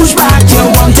 push back. You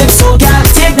want it, so girl,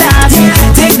 take that,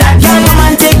 girl, come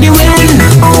and take the win.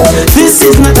 This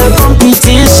is not a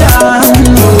competition,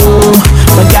 no.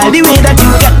 But girl, the way that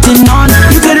you getting on,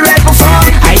 you could right before.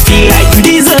 I feel like you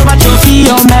deserve a trophy,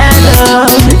 your medal,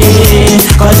 yeah.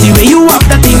 Cause the way you walk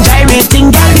that thing,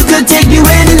 gyrating, girl, you could take the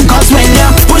win.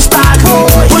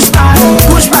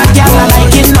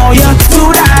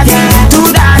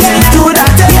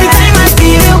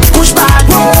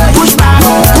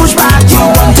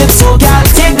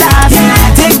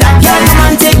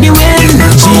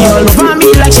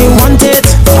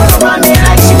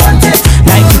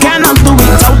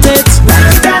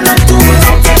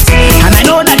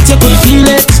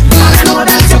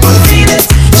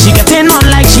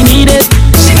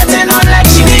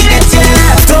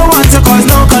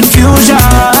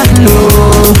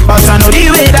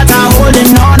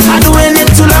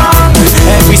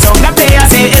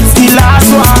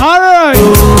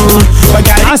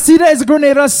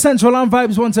 Grenada Central on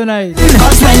Vibes One tonight.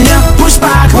 Cause when you push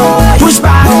back,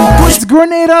 It's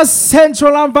Grenada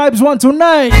Central on Vibes One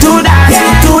tonight. do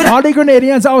that. All the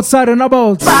Grenadians outside and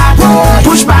about.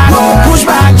 Push back,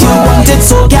 you want it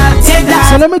so can't take that.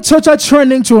 So let me touch a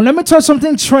trending tune. Let me touch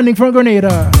something trending from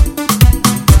Grenada.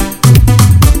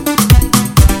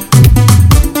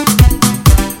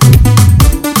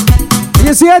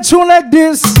 You see a tune like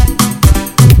this?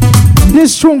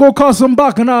 This tune go cause some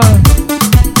back and all.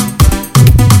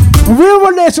 Real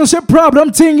relationship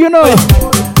problem thing, you know.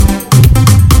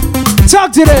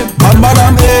 Talk to them.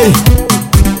 Bambadam, hey.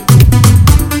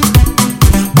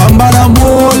 Bambadam,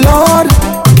 oh Lord.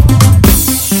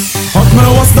 Hot me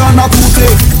was done not to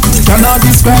take. Cannot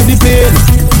describe the pain.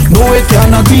 No, it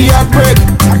cannot be a break.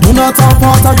 Do not talk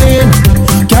part again.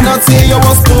 Cannot say you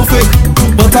was perfect,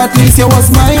 but at least you was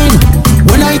mine.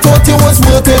 When I thought you was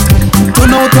worth it, turn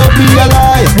out to be a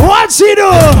lie. What she do?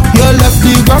 You left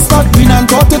the grass that green and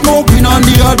thought it no green on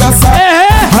the other side.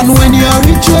 And when you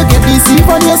reach, you get deceived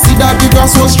and you see that the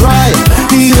grass was dry.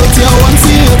 He hurt you once,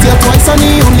 he hurt you twice, and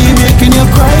he only making you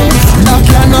cry. And I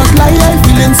cannot lie, I'm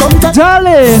feeling sometimes.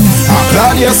 Darling, I'm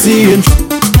glad you're seeing.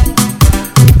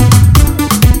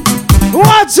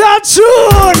 what's that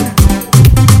tune?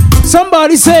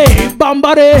 Somebody say,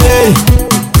 Bambade. Hey.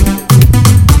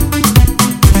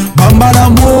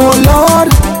 Bambadam, oh Lord.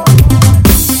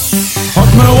 Hot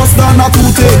me was done not to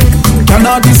take.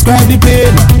 Cannot describe the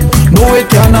pain. No, it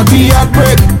cannot be a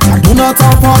break. Do not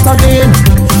talk part again.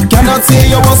 Cannot say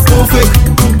you was perfect,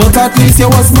 but at least you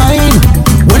was mine.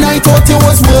 When I thought you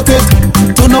was worth it,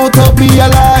 turn out to be a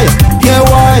lie. Yeah,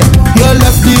 why? You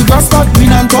left the grass that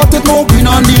green and thought it no green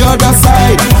on the other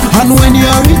side. And when you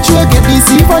reach, you get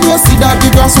deceived and you see that the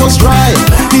grass was dry.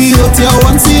 He hurt you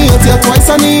once, he hurt you twice,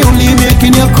 and he only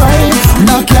making you cry. And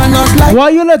I cannot lie. Why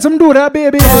you let him do that,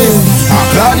 baby? I'm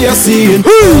glad you're seeing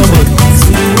trouble.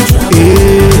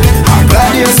 Yeah, I'm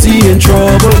glad you're seeing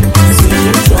trouble.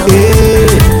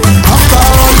 Yeah, after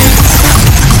all this.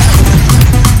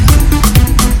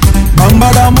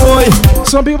 Bambadam, boy.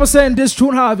 Some people saying this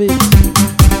tune Harvey.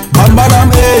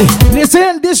 Bambadam, hey. They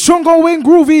saying this tune going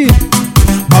groovy.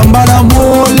 Bambadam,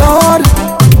 oh Lord.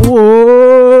 Oh.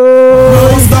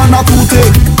 No, it's not to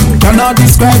take. Cannot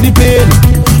describe the pain.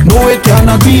 No, it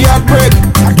cannot be a break.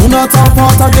 Do not talk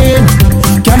part again.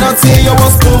 Cannot say you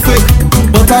was perfect,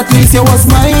 but at least you was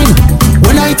mine.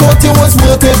 When I thought you was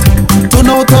worth it, turn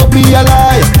out to be a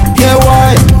lie. Yeah,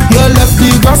 why? You left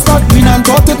the grass that green and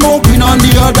thought it no green on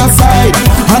the other side.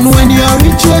 And when you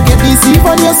reach, you get deceived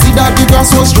and you see that the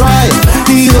grass was dry.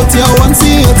 He hurt you once,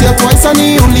 he hurt you twice, and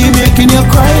he only making you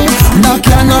cry. And I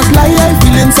cannot lie, I'm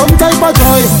feeling some type of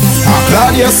joy. I'm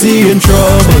glad you're seeing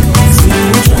trouble.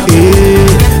 Yeah,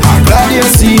 I'm glad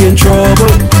you're seeing trouble.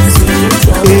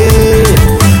 Yeah,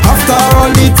 after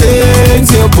all the things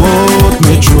you put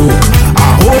me through,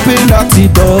 I'm hoping that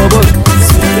it double.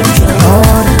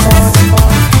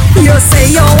 You say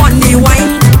you want the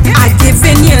wine, I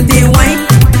giving you the wine.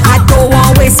 I don't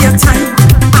want waste your time,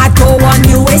 I don't want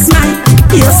you waste mine.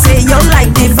 You say you like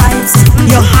the vibes,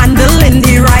 you're handling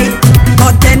the right,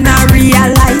 but then I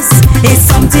realize it's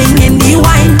something in the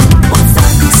wine,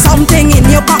 something in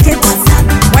your pocket.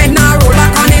 When I roll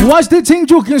back on it, Watch the thing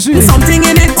you can see. something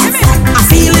in it. I'm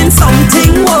feeling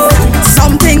something, whoa,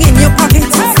 something in your pocket.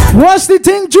 Watch the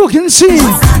thing you can see.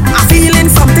 I'm feeling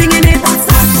something in it.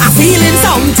 I'm feeling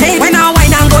something. When I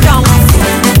whine and go down,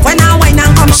 when I whine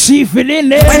and come, She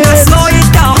feeling it. when I slow it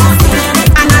down,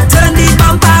 and I turn the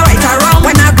bumper right around.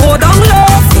 When I go down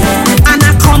low, and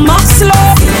I come up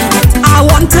slow, I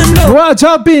want to know. Watch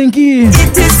out, Pinky.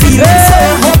 It is feeling so.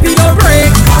 Hope you don't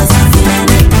break.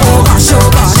 Oh gosh,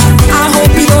 I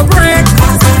hope you don't break.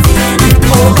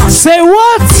 Oh gosh, Say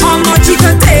what? how much you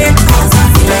can take?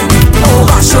 Oh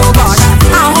gosh, I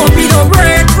hope you don't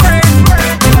break.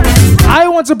 I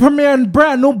want to premiere a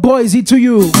brand new Boise to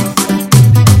you.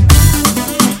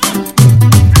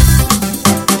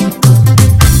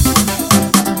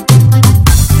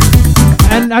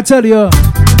 And I tell you,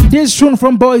 this tune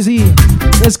from Boise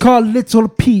is called Little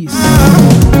Peace.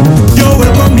 Yo,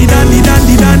 welcome me dandy.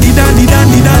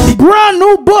 Brand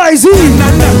new Boise.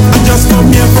 I just come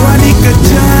here for a little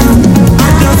jam. I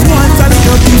just want a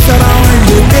little piece of that wine,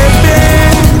 baby.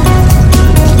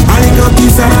 A little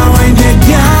piece of that wine,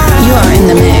 yeah. You are in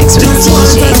the mix with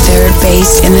DJ Third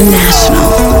Base International.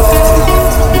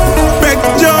 Beck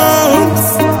Jones.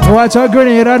 Watch out,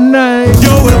 Grenada night.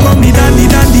 Yo, welcome me dandy. I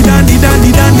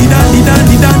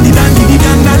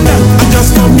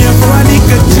just come here for a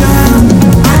little jam.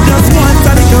 I just want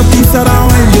a little piece of that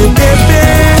wine, baby.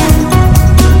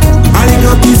 A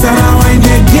little piece of that wine,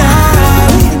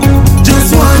 yeah.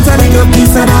 Just want a little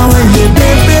piece of that wine,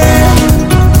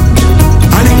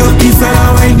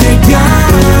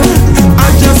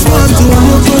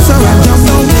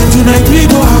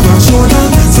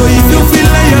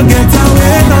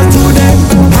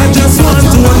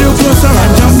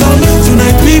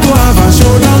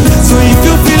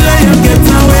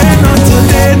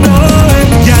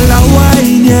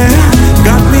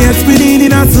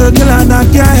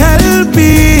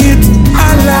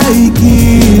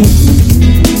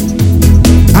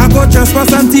 just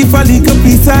for some tea for little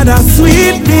piece of that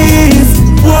sweetness.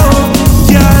 Whoa,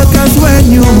 girl, cause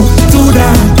when you do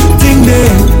that thing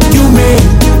there, you make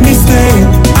me stay.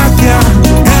 I can't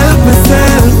help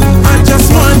myself. I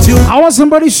just want you. I want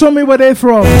somebody to show me where they're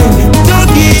from.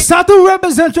 Start to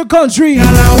represent your country.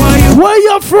 Where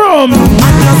you from? I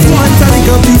just want a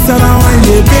little piece of that wine,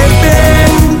 baby.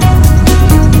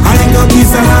 A little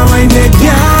piece of that wine,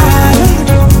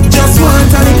 girl. Just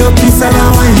want a little piece of that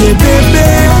wine,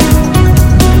 baby.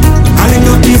 A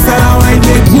little piece of that wine,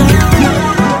 girl.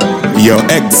 Your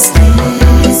ex.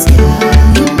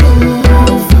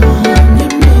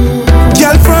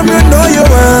 Girl from you know you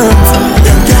want.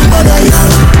 Them can't bother you.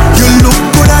 You look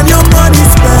good and your money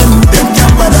spent. Them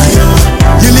can't bother you.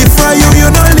 You live for you, you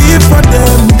don't live for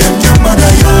them. Them can't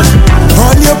bother you.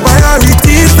 All your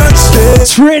priorities don't stay.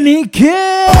 Trini Kid.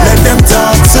 Let them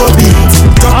talk so big.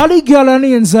 All the girl on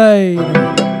the inside.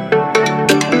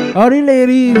 All the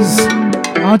ladies.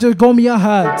 I'll just go me a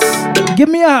hat. Give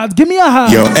me a hat. Give me a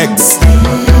hat. Your ex.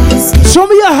 Show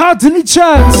me a hat in the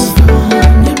chat.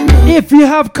 If you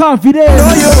have confidence.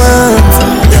 Know you want.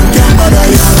 Them can't bother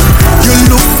you. You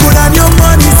look good and your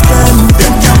money spent.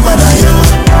 Them can't bother you.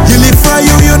 You live for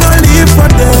you, you don't live for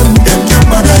them. Them can't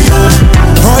bother you.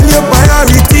 All your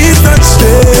priorities don't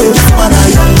stay. Can't bother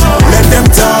you. Let them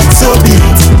talk so big.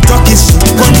 Talk is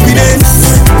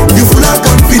confidence. You full of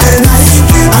confidence.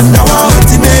 And now I'm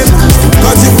hurting them.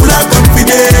 Cause you full of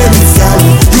confidence.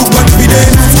 You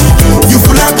confident. You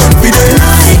full of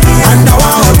confidence. And now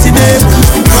I'm hurting them.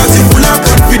 Cause you full of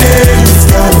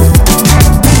confidence.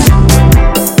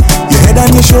 Your head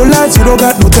and your shoulders, you don't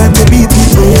got no time to beat it.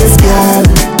 Waist girl.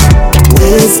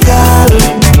 Waist girl.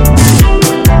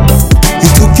 You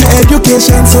took your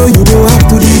education so you don't have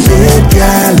to debate,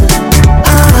 girl.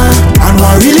 And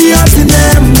what really hurting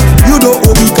them, you don't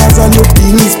owe because all your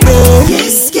bills pay.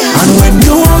 Yes, girl. And when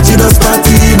you out, you just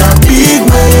party in a big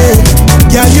way.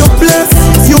 Girl, you blessed,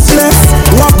 you blessed.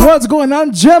 What's going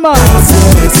on, Gemma?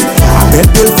 I bet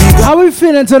they'll figure How we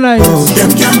feeling tonight?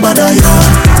 Them can't bother you.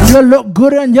 You look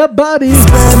good in your body.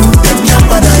 them. Them can't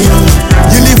bother you.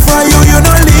 You live for you, you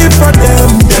don't live for them.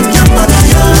 Them can't bother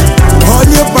you. All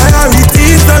your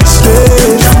priorities don't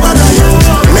stay. Can't bother you.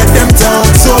 Let them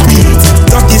talk so big.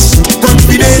 Talk is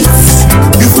confidence.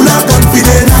 You full of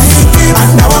confidence.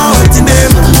 And now I'm hurting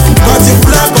them. Cause you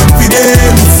full of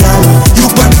confidence. You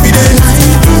confident.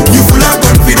 You full of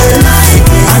confidence.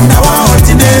 And now I'm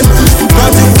hurting them.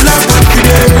 Cause you full of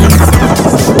confidence.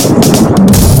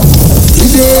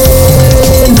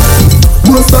 Today,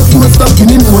 most stuck in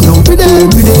him now.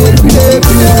 Today.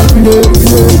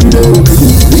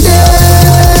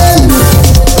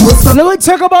 Let me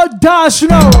talk about Dash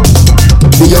now.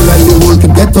 The young and the old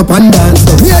can get up and dance.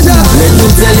 Let me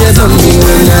tell you something.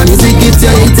 When the music hits you,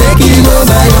 it taking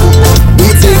over.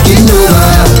 It taking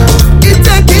over. It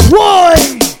taking Boy!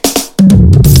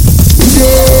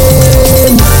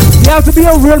 You have to be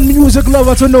a real music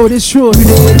lover to know this tune.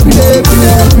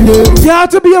 You have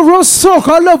to be a real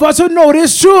soca lover to know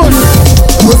this tune.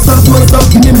 Most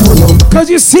stuck in him now. Cause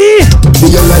you see, The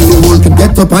young and the old can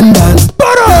get up and dance.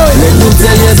 Let me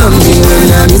tell you something. When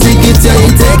the music hits you,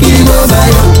 it taking over.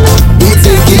 It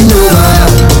taking over.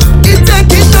 It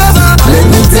taking over. Let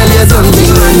me tell you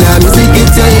something. When the music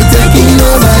hits you, it taking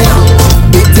over.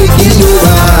 It taking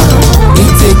over.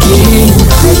 It taking.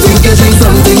 You think you drink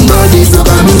something, but this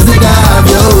soca music have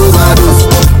you overdose.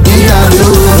 It have you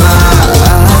over.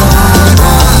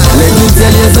 Let me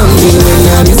tell you something. When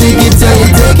the music hits you,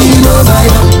 it taking over.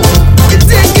 It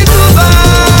taking over.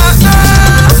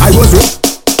 I was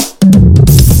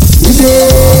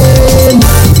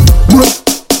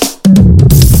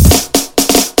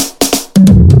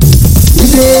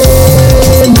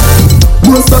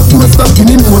most stuck in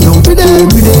him now.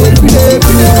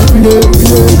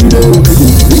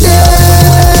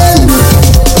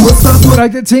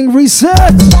 like the thing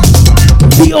reset.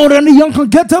 The old and the young can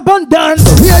get up and dance.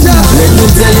 Let me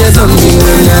tell you something.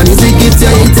 When the music hits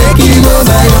you, it taking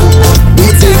over.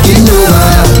 It taking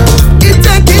over. It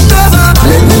taking over.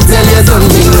 Let me tell you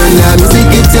something. When the music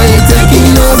hits you, it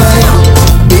taking over.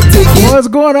 It taking. What's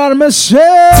going on, Michelle?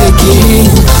 Taking.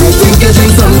 You think you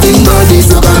drink something, but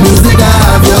this soca music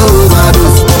have you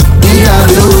overdose. It have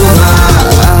you over.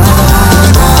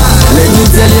 Let me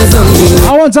tell you something.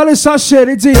 I want to start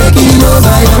sharing it. Taking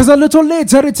over. Because a little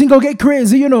later, the thing will get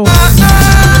crazy, you know.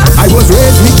 I was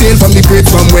raised with tail from the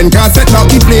crates from when cassette lock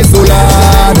the place so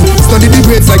loud. Study the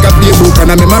grades like a playbook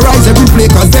and I memorize every play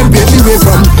cause them paved the way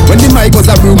from when the mic was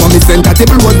a room on the center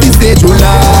table was the stage oh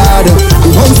lad.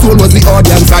 The household was the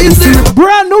audience I used to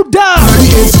brand new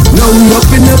dance. Now we up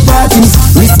in the parties,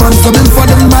 responsible for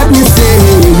the madness day.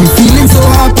 We feeling so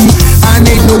happy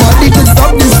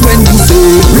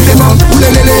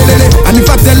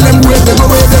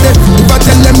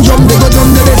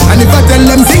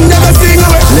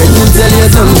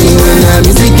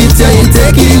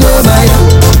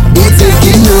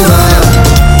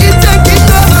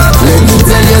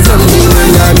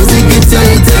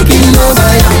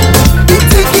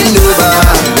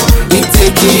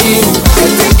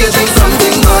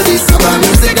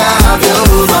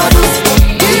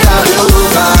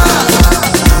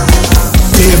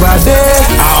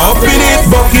I up in it,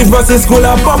 Bucket versus school,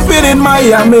 I'm pumping in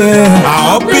Miami.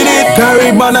 I up in it,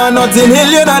 Caribbean and Notting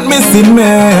Hill, you're not missing me.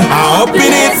 I up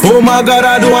in it, oh my God,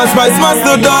 I do want spice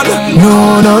mastodon.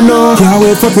 No, can't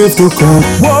wait for Chris to come.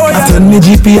 I turn me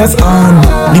GPS on,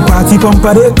 the party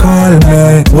pumper they call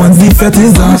me. Once the fet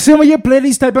is on, see when you play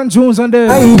these type of tunes on there,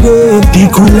 I did, you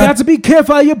have to be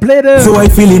careful how you play them. So I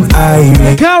feeling high.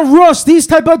 Can't rush these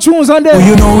type of tunes on there. Oh,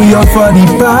 you know we are for the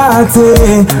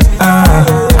party.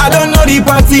 I don't know the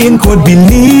party and could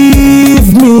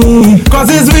believe me, cause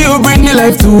it's we who bring the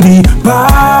life to the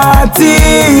party.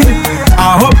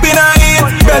 I hope in a hit,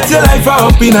 bet your life I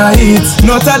hope in a hit.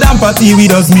 Not a damn party, we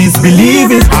just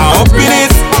misbelieve it. I hope in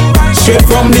it, straight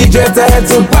from the jet ahead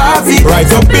to party.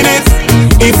 Right up in it,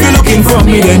 if you're looking for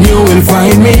me then you will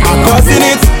find me. I'm causing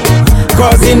it,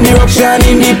 causing the ruction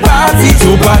in the party.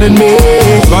 So pardon me,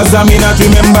 cause I may not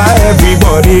remember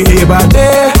everybody. But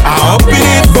day, I up in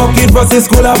it, Bucket versus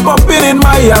school, I'm pumping in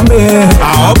Miami.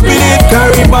 I up in it,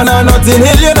 Caribbean and Notting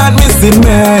Hill, you're not missing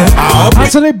me. I up in it.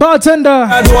 Actually, bartender,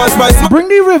 I do want spice. bring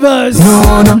the rivers.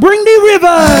 No. Bring the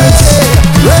rivers.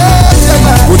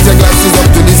 Put your glasses up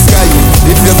to the sky.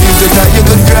 If you feel to cry, you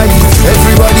could cry.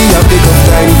 Everybody have big of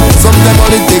time. Sometimes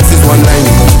all it takes is one line.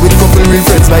 With couple real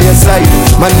friends by your side.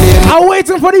 My name, I'm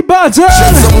waiting for the bartender.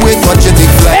 shed some weight, watch it take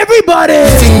flight. Everybody.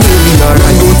 Thing baby,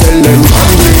 alright, go tell them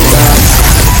I'm great.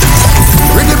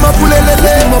 Bring him up,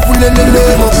 ulelele,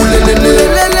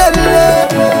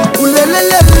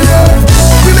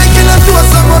 we making a tour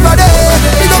song over there.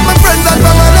 Big up my friends and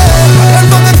family, and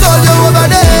forget all you over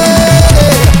there.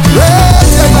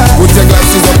 Put your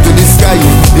glasses up to the sky.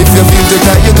 If you feel to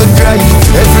cry, you could cry.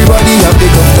 Everybody have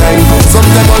big of time.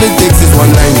 Sometimes all it takes is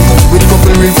one line. With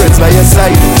couple real friends by your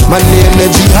side. Man, the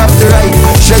energy have to ride.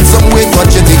 Shed some weight,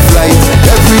 watch it take flight.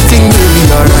 Everything will be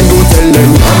alright. Go tell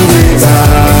them I'm greater,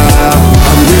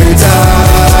 I'm greater,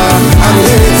 I'm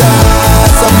greater.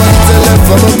 Somebody tell them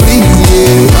for me, please,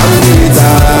 yeah. I'm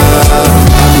greater,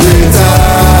 I'm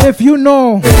greater. If you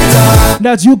know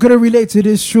that you could relate to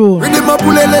this tune,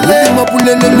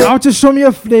 I'll just show me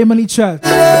a flame in the chat.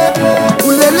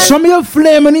 Show me a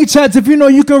flame in the chat if you know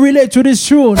you can relate to this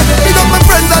tune. Big up my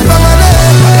friends and family,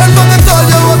 and forget all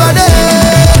you over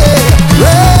there.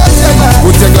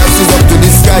 Put your glasses up to the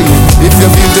sky. If you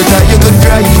feel to cry, you could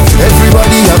cry.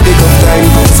 Everybody have big of time.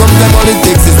 Sometimes all it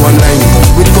takes is one line.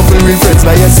 With couple real friends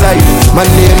by your side. Man,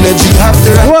 the energy have to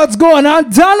ride. What's going on,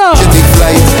 Donna? You take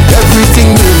flight.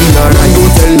 Everything will be alright. Go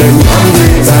tell them I'm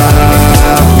greater,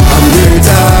 I'm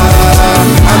greater,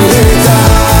 I'm greater.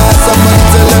 Somebody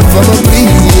tell them for me,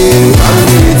 please, yeah. I'm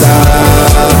greater,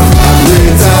 I'm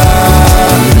greater,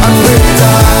 I'm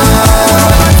greater.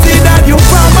 See that you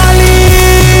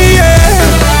family, yeah.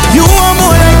 You are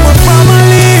more like my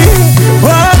family.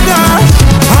 Oh God,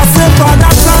 I say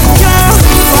Father thank you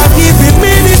for giving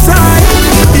me the time.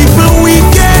 People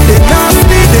wicked, they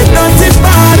nasty, they dirty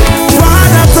bad.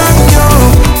 Father thank you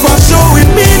for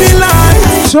showing me the light.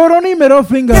 Show them the middle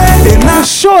finger. Yeah, they not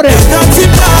show them. Dirty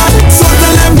bad, so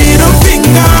tell them middle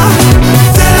finger.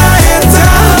 Tell a hater,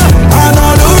 and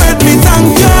all who read me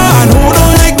thank you, and who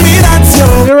don't like me that's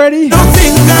you. You ready? No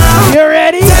finger. You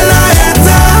ready? Tell a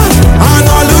hater, and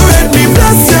all who read me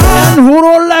bless you. And who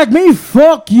don't like me,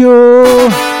 fuck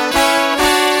you.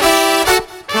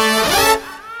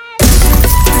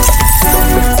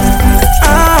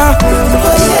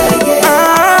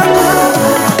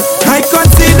 I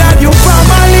consider you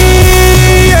family,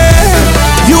 yeah.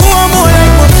 You are more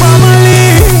like my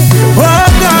family. Oh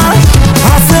God,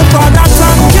 I say Father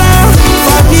thank you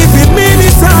for giving me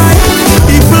the time.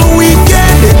 People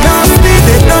wicked, they nasty,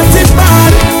 they dirty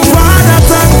bad. Father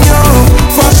thank you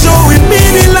for showing me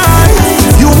the light.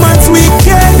 Humans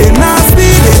wicked, they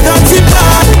nasty, they dirty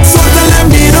bad. So tell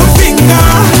them middle finger,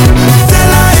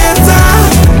 tell a hater,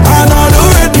 and all who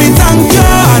read me thank you,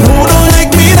 and who don't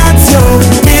like me that's you.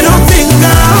 Middle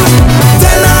finger,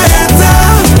 tell a hater,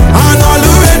 and all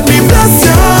who read me bless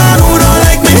you, and who don't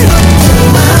like me.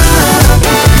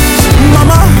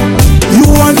 Mama, you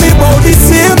want me about the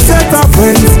same set of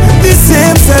friends, the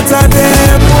same set of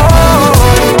them.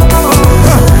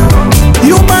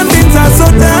 Human beings are so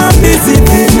damn busy.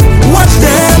 Watch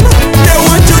them, they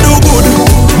want you to do good,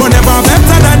 but never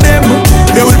better than them.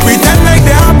 They will pretend like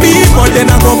they're happy, but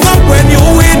then I go up when you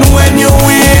win, boy.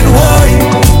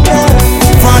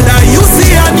 Father, you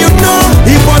see and you know,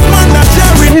 he was man that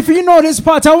Jerry. If you know this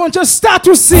part, I want you to start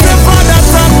to sing. Father,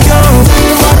 thank you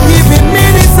for giving me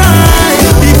the sign.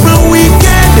 People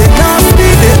wicked, they nasty,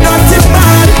 they dirty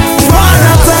bad.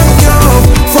 Father, thank you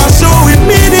for showing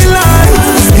me the light.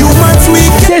 Humans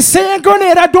wicked. They say in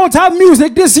Grenada I don't have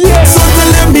music this year. So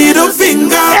tell them middle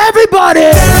finger.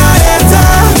 Everybody. Tell a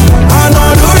hater,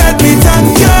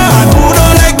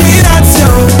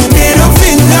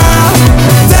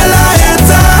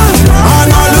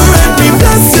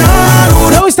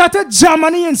 jam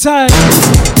on the inside.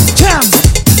 Jam,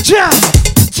 jam,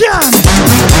 jam.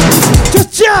 Just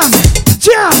jam,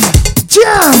 jam,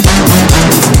 jam.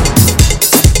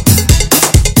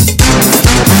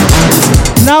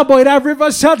 Now, boy, that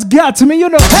river shot's got to me, you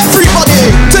know. Everybody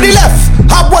to the left.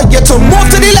 I want you to move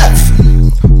to the left.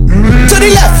 To the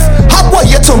left. I want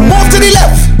you to move to the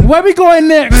left. Where we going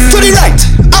next? To the right.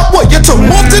 I want you to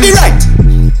move to the right.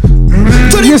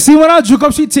 You see when I juke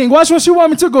up she think, watch where she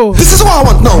want me to go. This is what I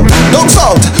want now. Down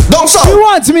south, down south. She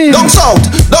wants me. Down south,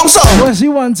 down south. Where she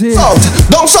wants it? South,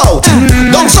 down south,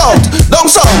 down south, down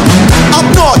south. Up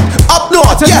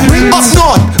north, yeah. Up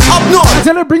north, up north. I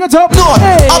tell her bring it up. North,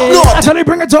 hey, up north. I tell her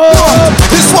bring it up. North.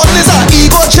 This one is an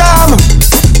ego jam.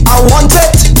 I want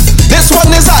it. This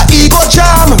one is an ego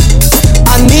jam.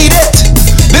 I need it.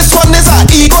 This one is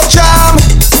an ego jam.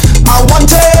 I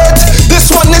want it. This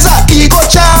one is an ego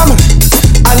jam.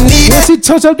 I need it. When she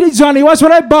touch up the Johnny, watch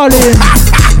what I ballin'.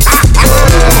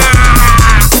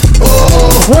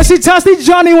 When she touch the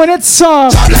Johnny when it's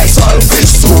soft. Job like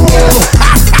selfish too.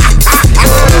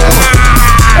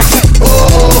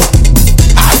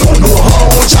 I don't know how.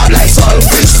 Job like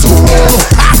selfish too.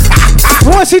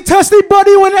 When she touch the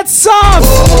body when it's soft.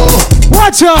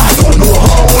 Watch out. I don't know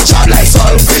how. Job like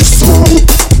selfish too.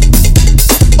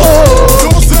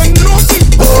 Don't say nothing.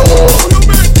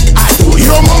 I do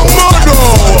your mama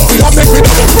though.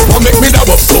 What make me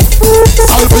double so?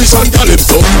 Selfish and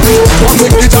calypso. What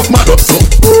make the job mad up so?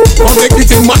 What make the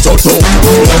thing match up so?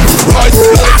 Right,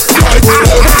 left, right,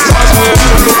 left,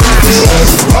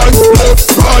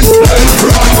 right.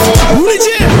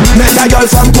 Met a girl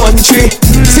from country.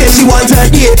 Say she want to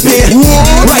date me.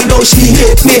 Right now she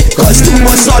hate me. Cause too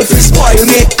much selfish spoil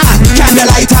me.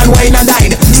 Candlelight and wine and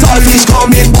dine. Selfish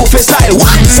come in buffet style.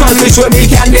 What? Selfish when we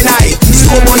can't deny.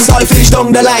 So much selfish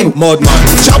down the line. Mudman.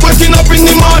 Job waking up in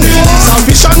the morning.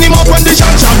 Selfish on him up when the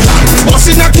shot shot.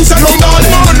 Bossing a kiss and ring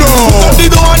darling. Put the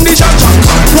door on the shot shot.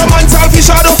 Roman selfish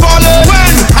are the fallen.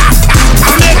 When?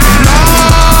 I make it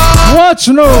now. Watch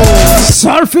no.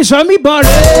 Selfish on me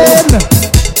ballin'.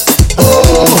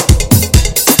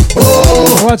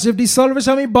 Watch if the selfish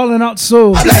on me ballin' out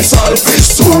so. I'm like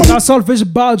selfish too. That selfish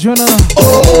ball, you know.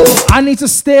 I need to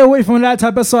stay away from that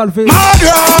type of selfish.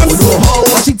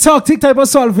 She talk type of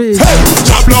selfish. Hey,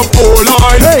 job love all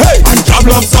oil. Hey, and job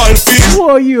love selfish.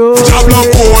 Oh yo. Job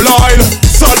love all oil.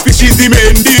 Selfish is the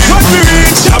main deal. When we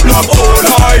reach job love all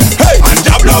oil. Hey, and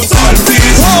job love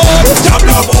selfish. Job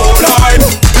love all oil.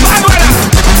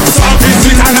 Selfish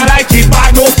sweet and I like it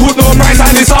bad. Don't put no price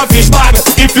on the selfish bag.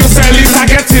 If you sell it, I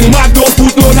get in mad. Don't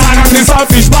put no tag on the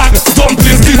selfish bag. Don't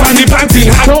please give on the planting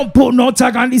hat. Don't put no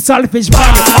tag on the selfish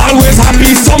bag. Always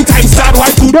happy, sometimes sad. Why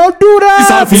could don't do that?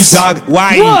 Selfish tag,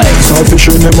 why?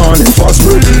 Selfish in the morning, fast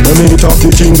break. The minute of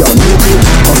the thing and no pay.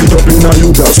 Pack it up in a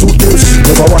Yuga suitcase.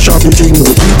 Never wash up the thing, no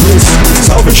toothpaste.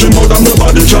 Selfish in more than the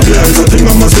body job. Yeah, it's a thing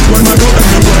I must stick when I go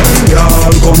anywhere. Y'all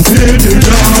come play the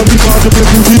job because the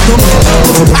people keep them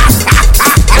up.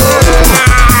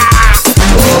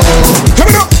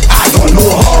 I don't know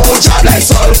how job like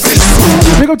selfish.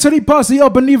 Big up to the posse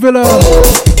up in the villa.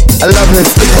 I love it.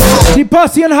 The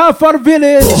posse in Halford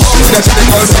Village.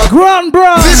 Grand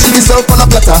Bros. This is so full of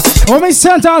platter. Home in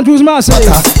St. Andrews, Massive.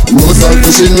 No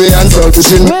selfish in me and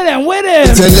selfish in me. With him.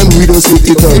 Tell them we don't sweet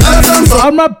it up.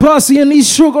 I'm my posse in these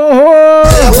sugar holes.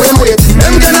 Wait.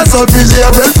 Them gonna selfish, they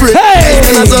have well free. Hey.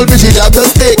 Them gonna selfish, they have the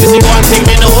steak. This is one thing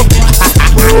we know.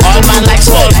 All man like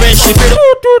selfish.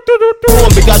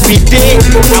 Because we dig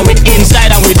and we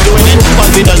inside and we doing it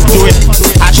because we just do it.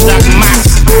 Hashtag max.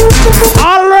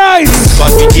 Alright.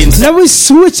 Let me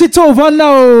switch it over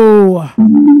now.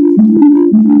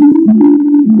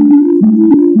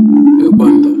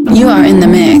 You are in the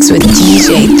mix with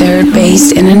DJ Third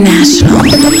Base International.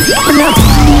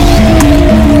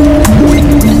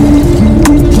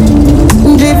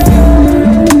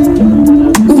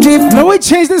 Now we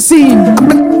change the scene.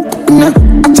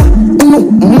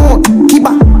 Keep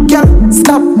up, girl,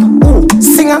 stop,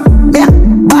 singer, yeah,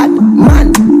 bad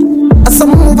man.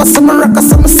 Some move, some rock,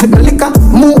 some sip liquor.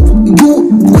 Move, you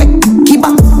quick, keep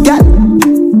up, girl,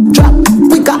 drop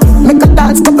quicker, make a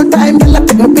dance couple times, girl,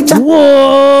 take my picture.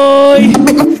 Whoa.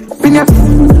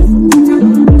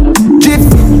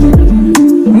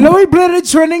 Now we play the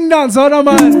trending dance, other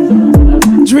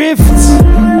man. Drift.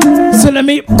 So let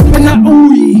me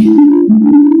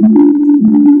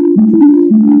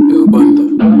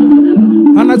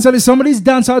and I tell you, some of these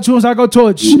dancehall tunes I go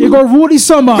touch. It go rule the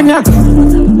summer.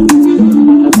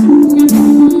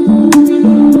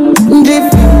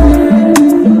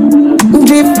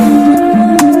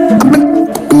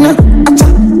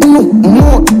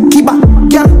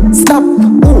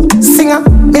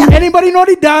 Anybody know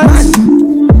the dance?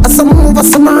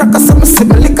 rock some, sip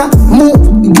my liquor.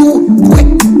 Move, you, quick,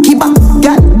 keep up,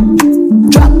 get,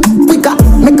 drop, quicker.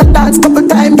 Make a dance couple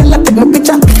times, girl, I take my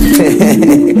picture. I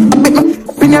bit my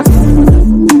opinion.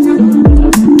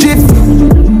 Jif.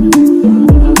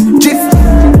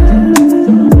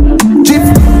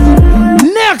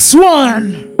 Next one.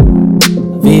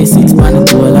 V6 man, the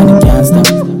toll and it can't stop.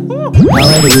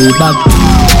 Now the way back.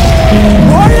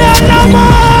 Oh yeah,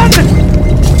 man!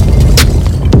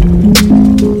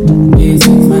 V6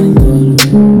 man, the toll.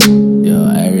 Yo,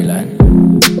 Ireland.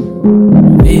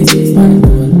 V6 man, the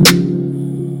toll.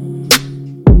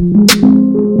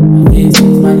 V6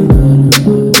 man, the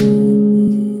toll.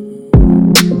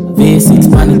 V6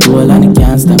 man, the toll and it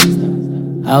can't stop.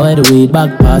 I wear the way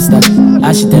back past that.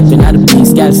 As she tapping at the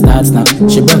place, girl starts now.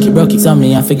 She broke it on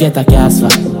me and forget I cast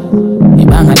flat. The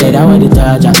bang I dead, I wear the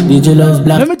charger. DJ loves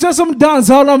black. Let me tell some dance,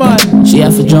 all man. She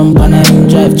have to jump on her in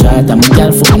drive charter. My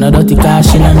girl phone a dirty car,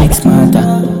 she no mix matter.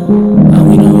 And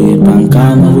we know it pan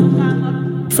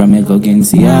calm. From a go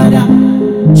against the other.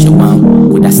 She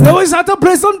want with a star. No, it's not to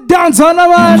play some dance, all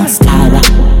man. Mascara.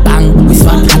 Bang, we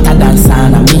swap hotter than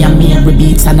sauna. Me and me every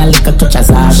beats and a little touch of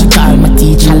Zara. She call my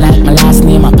teacher like my last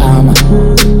name a Palmer.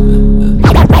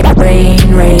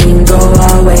 Rain, go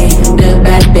away. The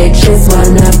bad bitches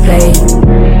wanna play.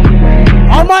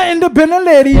 All my independent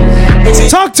ladies,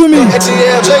 talk to me.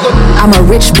 I'm a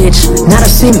rich bitch, not a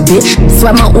sim bitch.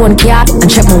 Sweat my own car and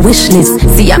check my wish list.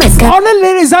 See, I'm a all the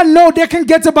ladies I know they can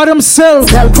get it by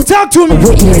themselves. Talk to me.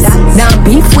 Witness. Now I'm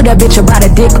beef with a bitch about a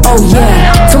dick, oh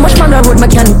yeah. Too much man road, my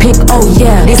can pick, oh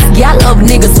yeah. This gal love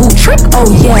niggas who trick, oh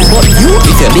yeah. But you,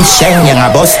 if you're this shame, you're a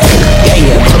boss.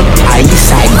 Yeah. I east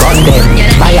side gun them.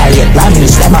 Violate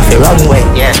Rambles, them off the runway.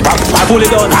 Yeah. I pull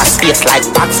it on. I space like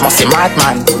Pax, must be mad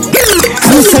man.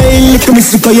 I'm saying, look at me,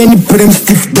 sick of any put them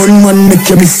stiff gun man, make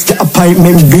you miss the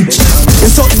appointment, bitch. You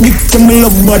suck dick, you me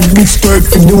love bad bitch, twerk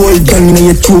for the whole gang,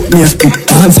 now you choke me a spit.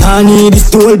 Dance honey,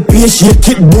 this the whole place,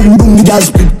 shake it, boom boom, the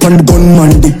dance split on the gun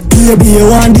man dick. Baby, you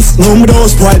want this, no me don't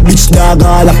spoil bitch, dog,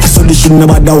 all up, so this shit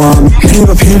nobody want me. Leave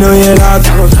up here, no you dog,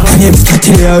 and you start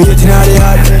to lay, waiting on the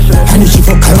yard. And if you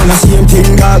fuck around, the same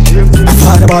thing, dog. I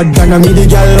thought about that, and me the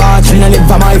girl watch, and I live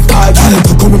by my part.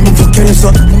 Come with me, fuck you,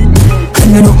 so.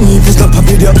 And I don't need to stop a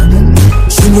video.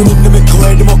 She don't need to make her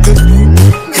wear the buckle.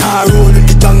 Car roll with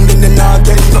the tongue, then the knock,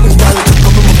 get nothing, girl.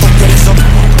 Come on, fuck your ass up.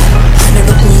 And I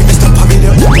don't need to stop a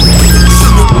video.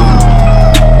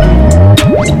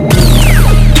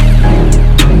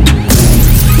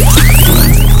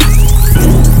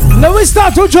 Now we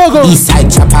start to juggle. Eastside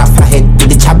chopper, flathead with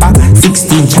the chopper.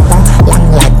 16 chopper, long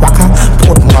like waka.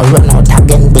 Put more run out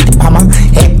again with the hammer.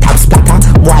 Head tap splatter,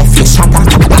 wife is shatter.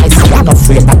 I see I'm not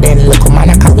afraid, but then look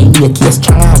man, I can be a case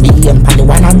stronger. Be in pan the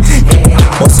one hand.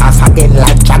 Bust off again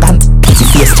like dragon. Pretty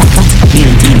face chatter,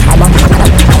 built-in hammer.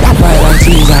 Violent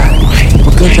teaser, we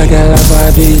could check out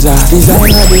a visa.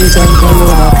 Designer days and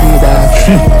Corona Pida.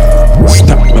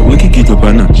 Stop, but we can kick up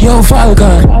on that. Yo,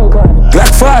 Falcon.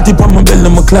 Glock 40 on my belly,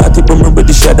 my clot tip, I'm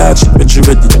ready, shut out, shit, but you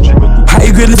ready. High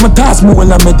grade lift my task, move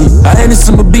while I'm ready. I ain't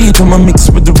some beat, I'm a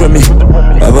mix with the Remy.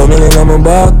 Have a million on my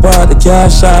back part, the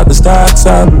cash out, the stocks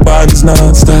out, the bodies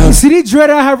non-stop. You see the dread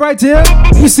I have right here?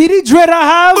 You see the dread I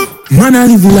have? Man, I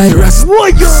live like Ras.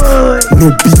 What?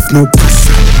 No beef, no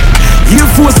puss. Air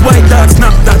Force white dogs,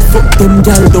 snap that. Fuck them,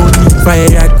 y'all don't need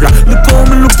Viagra. Look how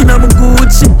me looking at my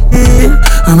Gucci.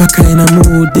 I'm a kinda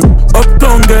moody.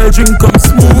 Uptown girl, drink up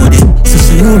smoothie. So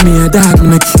she know me a dog,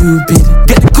 me a Cupid.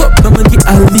 Get the cup, I'ma get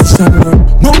a leash on her.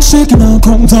 No shaking, I'll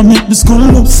come to make the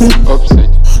skull upset.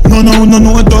 No,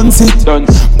 I done set.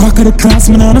 Back of the class,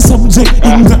 man, on a subject.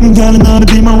 England girl, and I'll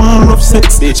be my one rough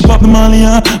sex. She pop the molly,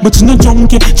 but she no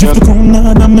junkie. Drift the crown,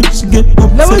 that make she get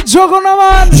upset. Let me juggle now,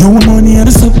 man. You money at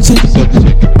the subject.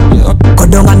 Go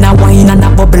down and a wine and a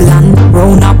bubble and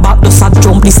round a back, just a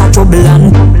jump, this a trouble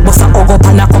and bust a hug up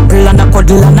and a couple and a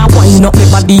cuddle and a wine up my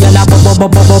body and a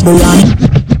bubble and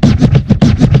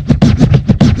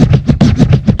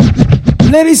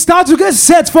ladies, start to get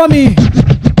set for me.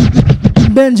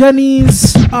 Bend your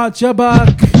knees, arch your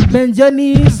back. Bend your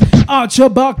knees, arch your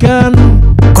back and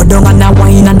go down and a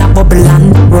wine and a bubble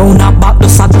and round a back,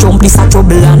 just a jump, this a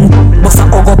trouble and bust a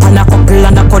hug up and a couple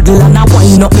and a cuddle and a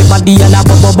wine up my body and a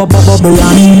bubble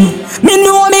and me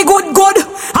know me good,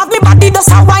 have me body just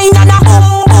a wine and a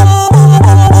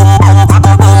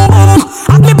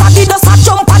have me body just a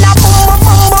jump and a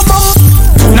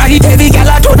tonight every girl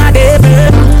a turn a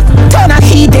devil, turn a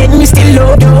heathen, me still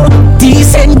love you.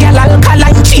 Decent girl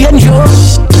alkaline change you.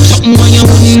 Something when you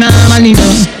wouldn't normally do.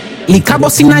 Liquor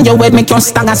bust inna your head make you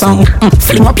stagger song.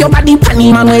 Fling up your body,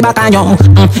 panty man way back on you.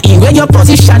 In where your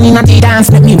position inna the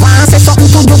dance, make me want say something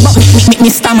to you, but make me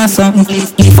stammer song.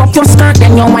 Lift up your skirt,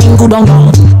 then your wine good on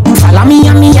you. Follow me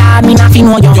and me yard, me nothing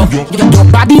know you. Your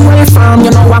body well firm,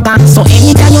 you know what got. So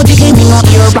anytime you dig in, me no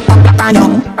ear black on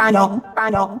you.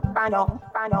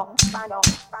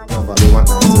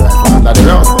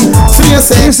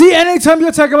 You see, anytime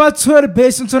you talk about Third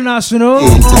Base International,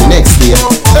 into the next year.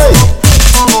 Hey.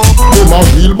 Them a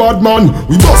real bad man.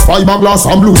 We bust fiberglass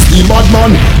and blue steel bad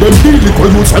man. Them biblical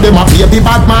youths so them a baby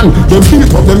bad man. Them beat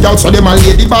up them girls so them a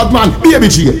lady bad man. Baby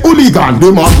G, hooligan,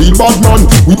 them a real bad man.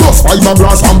 We bust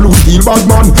fiberglass and blue steel bad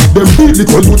man. Them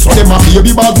biblical youths so them a baby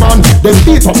bad man. Them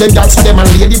beat up them girls so them a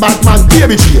lady bad man.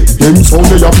 Baby G, them sound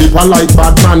they a people like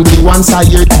bad man. They once a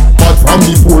year, but from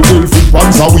before they'll fit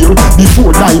ones a wear.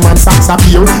 Before diamond sacks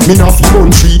appear, me not feel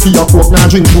on treat your coke, now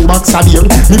drink 2 box of beer.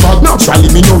 Me bad naturally,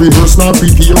 me no reverse, not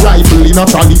prepare. Rifle in a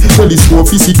trolley,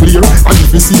 telescope is clear. And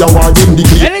if you see a war, them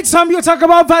declare. Anytime you talk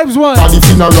about Vibes One, at the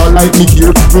funeral like me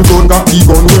here, we don't got the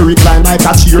gun where it climb like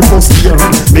a cheer. First year,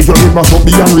 make your head mash up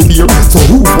beyond repair. So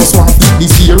who was want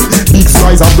this year? Big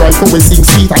fries are bright, come and 6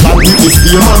 feet. I can't beat this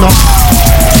beer, man.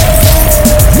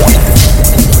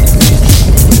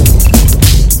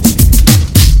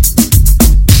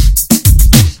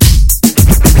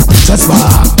 Just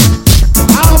back.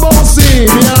 I'm about to see,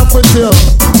 me have for you.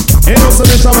 Ain't no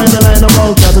solution when me line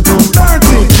about that to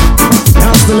 30.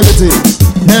 That's the liberty.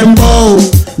 Them bow.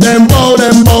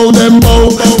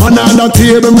 Another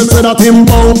table, me say that him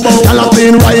bow. Y'all a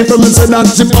clean rifle, me say that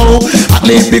she bow. At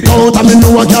least pick out, and me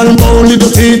know a girl bow.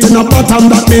 Little teeth in a bottom,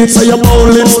 that means say you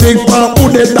bow. Lipstick for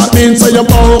hooded, that means say you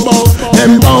bow.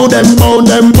 Them bow.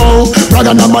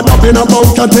 Ragga number up in a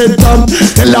bucket head top.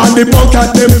 Tell all the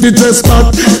bucket them to dress back.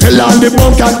 Tell all the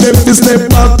bucket them to step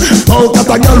back. Bucket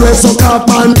a girl with suck up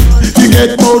man. You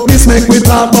get bout this, make we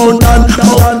talk about that.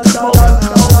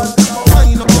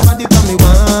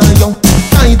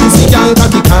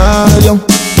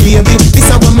 Baby, this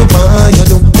is what me want you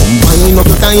do. Combine up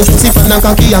your time to sip and a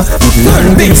kakia.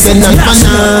 Learn big pen and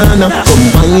banana.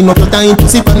 Combine up your time to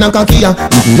sip and a kakia.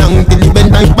 Long till you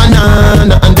bend like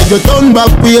banana. And then you turn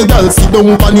back with your girl, sit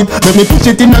down on it. Let me push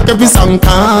it in like every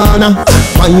sankana.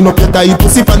 Combine up your time to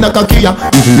sip and a kakia.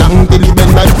 Long till you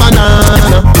bend like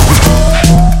banana.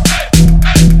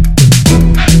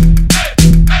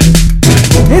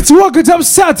 it's Rocket Up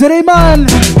Saturday, man.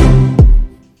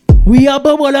 We are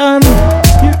bubbling.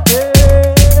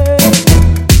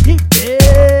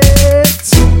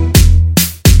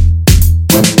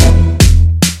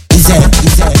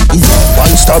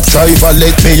 One stop driver,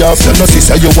 let me off. You know this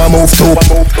say you want move too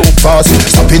fast.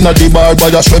 Stop in at the bar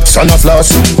by your strips and a floss.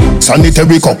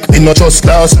 Sanitary cup in a just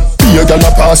glass. Beer girl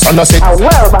a pass and a sit.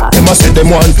 Them a say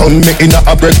them want turn me in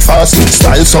a breakfast.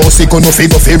 Style so sick on no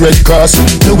figure fi Red Cross.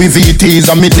 Louis VT's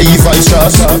and me Levi's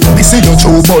shoes. Me see you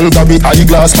true vulgar with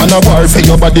eyeglass. Man a war for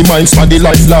your body mind, for the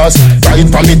life last. Right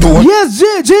for me too. Yes,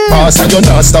 JJ. Pass and you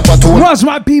not stop at all. Watch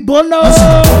my people know.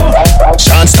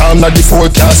 Chance time at the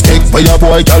forecast. Take for your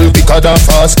boy girl quicker than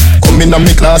fast. Come in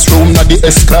me classroom na the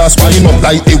S class. Wind up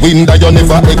like the wind that you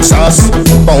never exhaust.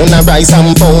 Pound of rice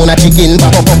and pound of chicken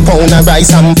back. Pound of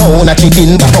rice and pound of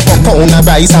chicken back. Pound of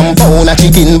rice and pound of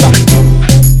chicken back.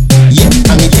 Yeah,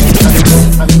 I'm it.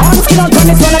 I'm skin out on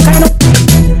this one, I kind of.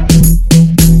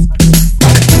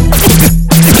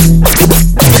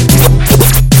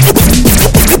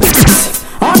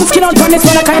 I'm skin out on this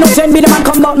one, I kind of send me the man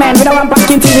come back, man. We don't want back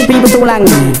into the people too long.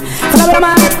 Follow me,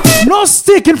 man. No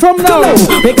sticking from now.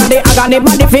 Because the agony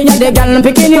body for you, the girl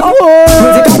picking you up.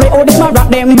 Music play, oh, them a rock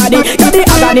them body. Cause the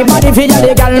agony body for you,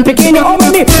 the girl picking you up.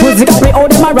 Music play, oh,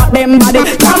 them a rock them body.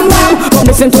 Bam bam, come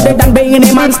listen to the Dan Beanie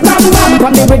man. Bam bam,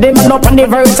 come the rhythm and up on the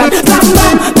verse. Bam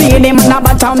bam, Beanie man a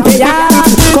bad champion.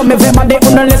 Come everybody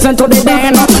wanna listen to the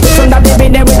Dan. Listen that they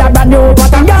been there with a brand new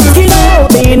pattern. Yankee no,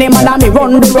 Beanie man a me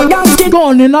run the road. Yankee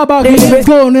gone in a baggy,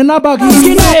 gone in a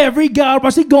baggy. Every girl,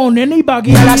 but she gone in a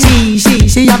baggy.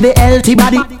 She have the healthy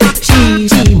body.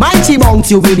 She, mind she bounce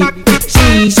you with it.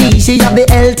 She have the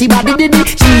healthy body.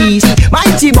 She,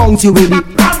 mind she bounce you with it.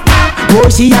 Oh,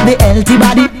 she have the healthy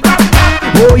body.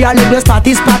 Oh, your little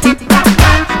spotty.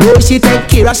 Oh, she take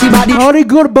care of she body. All the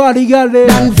good body, girl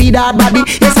there. And feed her body.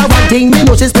 Yes, I one thing me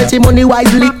know she spend she money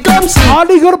wisely. Come see. All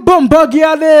the good bumper,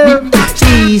 girl there.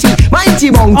 She, mind she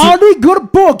bounce. All the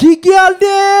good pokey, girl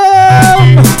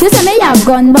there. You say me have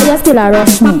gun, but you still a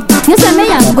rush me. You say me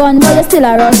have gun, but you still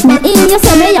a rush me. You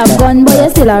say me have gun, but you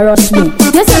still a rush me.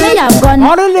 You say me have gun.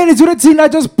 All the ladies with the teen I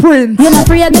just print. You not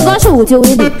afraid me go shoot you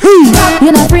with it.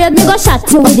 You not afraid me go shot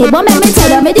you with it. But make me tell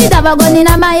you, me did have a gun in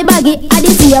my baggy. I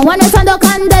did see you wanna stand up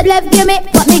and dead left give me.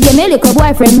 But me say me little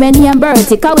boyfriend when he and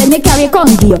Bertie. Cause when me carry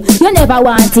come to you never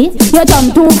want it. You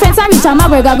jump 2 fence and reach a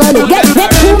McGregor gully. Get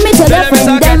hit to me to the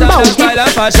friend them bout it.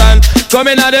 Come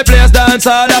in at the place, dance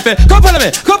all of it. Come follow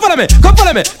me, come follow me, come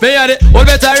follow me. Me a the old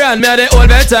veteran, me a the old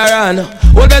veteran.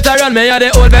 Old veteran, me a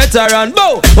the old veteran.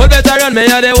 Bow, old veteran, me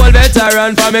a the old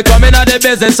veteran. For me coming at the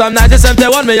business from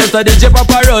 1971, me used to DJ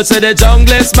Papa Rose, the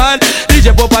junglist man.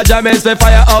 DJ Papa James, the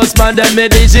firehouse man. Then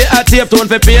me DJ a tape tune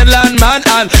for Painland man.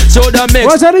 And show the mix.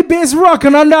 What's the bass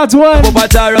rocking on that one? Papa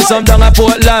Taro, some down at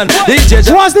Portland. DJ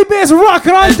what's the bass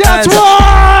rocking on that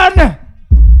one?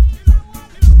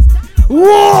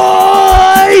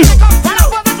 Why?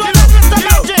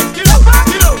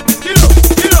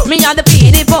 Me and the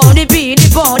PD, body,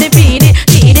 PD, body, PD,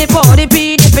 PD, body,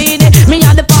 PD, PD. Me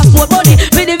and the passport body,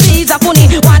 with the visa funny.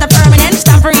 Want a permanent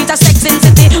stamp for it, a sex in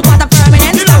city. Want a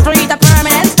permanent stamp for it, a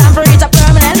permanent stamp for it, a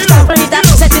permanent stamp for it, a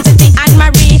sex in city. And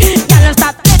Marie, y'all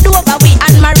stop head over we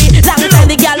and Marie. Long time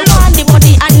the girl want the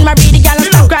body and Marie, the girl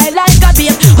stop cry like a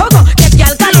babe. Hogo, get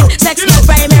girl calling, sex girl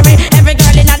primary. Every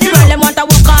girl in the world them want to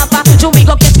walk off. So we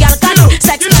go get girl calling,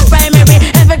 sex girl primary.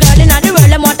 Every girl in the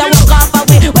world them want to walk off.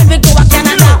 When we go to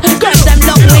Canada, girls them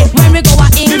love we. When we go to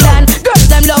England, girls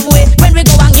them love we. When we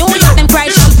go to New York, them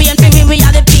cry champagne for we. We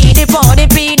are the PD body,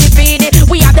 PD, PD.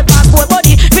 We have the passport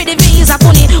body, with the visa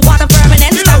funny. Want a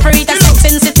permanent stamp for it, a sex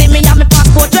in city. Me have my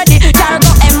passport ready. Cargo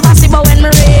embassy, but when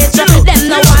we reach, them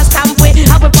no one stamp we.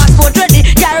 Have a passport ready.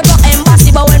 Cargo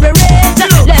embassy, but when we reach, them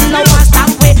no one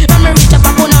stamp we. When we reach up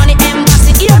on the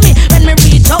embassy, hear me. When we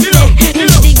reach up there,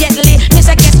 immediately, me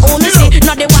say guess who me see.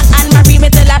 Not the one and Marie, me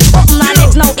tell her up my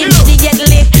legs now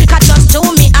immediately. Cause just to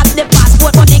me have the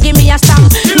passport, but they give me a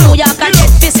stamp. New York and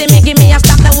get busy, me give me a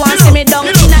stamp. The one see me down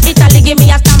in Italy, give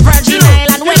me a stamp. Virgin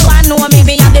Island, when one know me,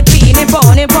 me have the PD,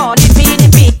 body, body,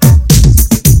 PDP.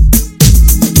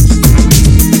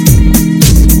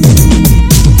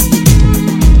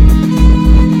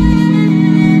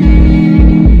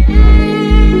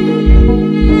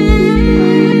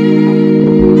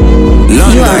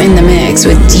 You are in the mix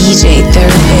with DJ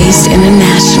Third Base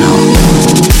International.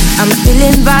 I'm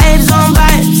feeling vibes on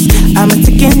vibes. I'm a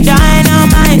ticking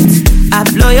dynamite. I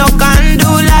blow your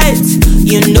candle lights.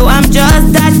 You know I'm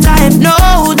just that type.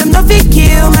 No, them no fit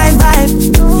kill my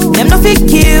vibe. Them no fit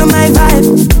kill my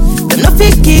vibe. Them no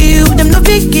fit kill. Them no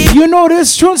fit kill. You know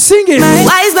this tune, sing it. My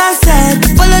wise man said,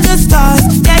 follow the stars.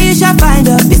 There you shall find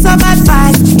a piece of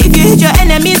advice. If you hit your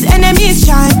enemies, enemies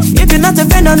shine. If you're not a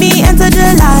friend of me, enter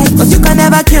the light. Cause you can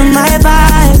never kill my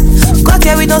vibe. Got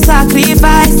here with no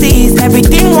sacrifices.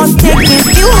 Everything was taken,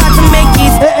 still had to make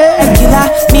it. Killer,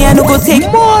 me I no go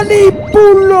take money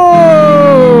pull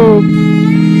up.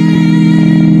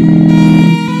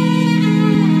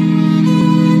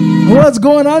 What's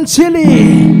going on,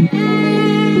 Chili?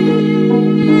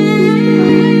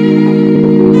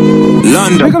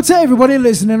 London. Wake up to everybody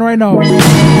listening right now.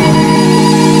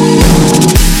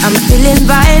 I'm feeling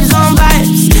vibes on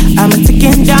vibes. I'm a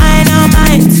ticking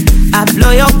dynamite. I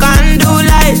blow your candle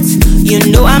lights. You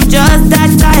know I'm just that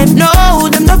type. No,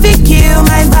 them no fit kill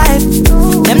my vibe.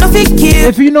 Them no fit kill.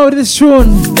 If you know this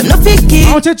tune, them no fit kill.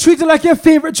 I want you to treat it like your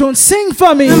favorite tune. Sing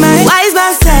for me. My wise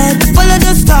man said, follow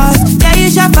the stars. There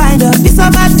you shall find a piece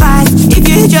of advice. If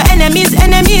you hit your enemies,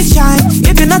 enemies shine.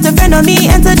 If you're not a friend of me,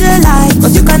 enter the light.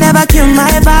 Cause you can never kill my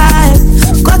vibe.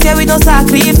 Got here with no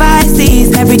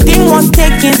sacrifices. Everything was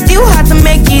taken, still had to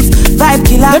make it. Vibe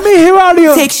killer. Let me hear all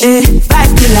you. Take shit.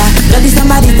 Vibe killer. Love is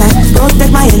somebody time. Don't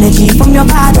take my energy from your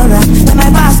bad aura. When my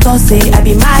pastor say I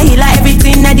be my healer,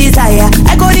 everything I desire.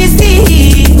 I go this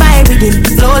deep, my rhythm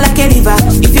flow like a river.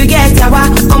 If you get yawa,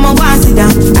 come on go and sit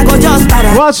down. I go just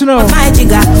para. Watch now. My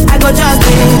jigger, I go just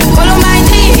follow my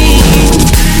dream.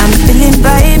 I'm feeling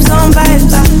vibes on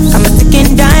vibes. I'm a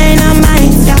ticking dynamite.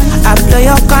 I blow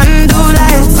your candle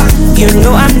lights. You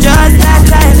know I'm just that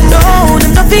type. No,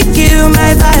 them no fit kill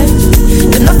my vibe.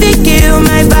 Them no fit kill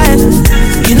my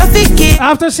vibe. You no fit kill.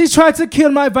 After she tried to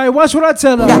kill my vibe, what should I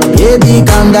tell her? Baby,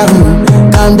 calm down,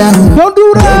 calm down. Don't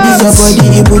do that. Baby, your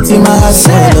body, you put in my heart.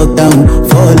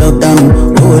 For lockdown,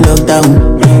 oh lockdown.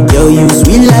 Yo, you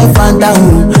sweet like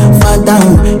phantom,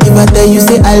 phantom. If I tell you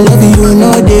say I love you,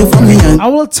 no day for me. I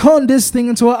will turn this thing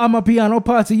into a Amapiano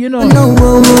party, you know. No,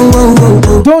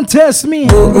 don't test me.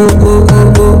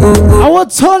 I will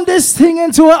turn this thing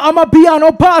into a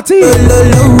Amapiano party. You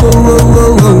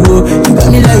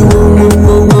got me like whoa.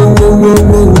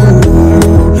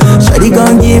 Shawty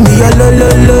gon' give me a lo.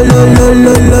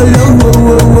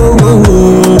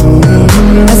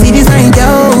 I see this fine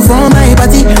girl for my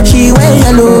party, she wear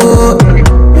yellow.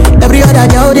 Every other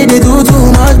girl they do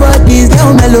too much, but this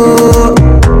girl mellow.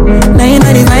 Now in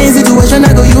my divine situation,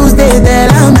 I go use they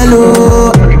tell I'm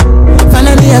mellow.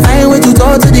 Finally I find way to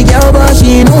talk to the girl, but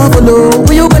she ain't no one follow.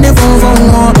 When you gonna phone for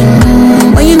one?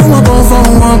 When you know I phone for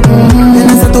one?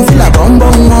 Then I start to feel like bum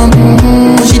bum one.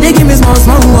 But she dey give me small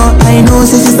small one. I know,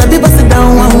 say she start to bust it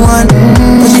down one.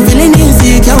 But she feeling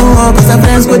insecure, cause her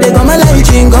friends go they go my light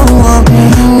ring go on.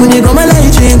 When they go my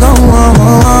light ring go on.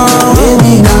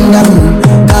 Baby, calm down,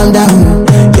 calm down.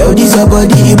 Yo, this your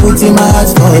body, it puts in my heart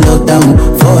for lockdown,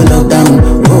 oh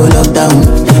lockdown.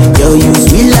 Yo, you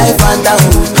sweet life, phantom.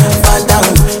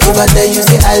 If I tell you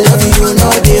say I love you, you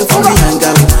know they for me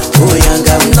yanga, oh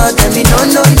yanga. Not tell me no.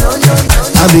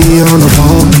 I'll be on the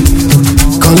phone,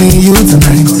 calling you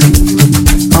tonight.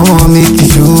 I wanna make you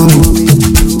show me,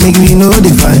 make me know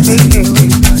the fight.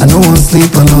 I don't wanna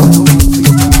sleep alone,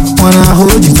 wanna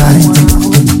hold you tight,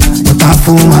 but I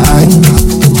fool my eyes,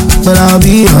 but I'll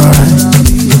be alright.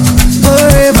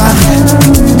 Forever,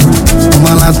 on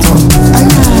my laptop,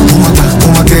 on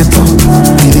my keto,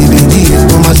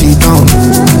 on my sheet down.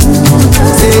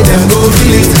 Say them go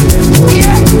feel it,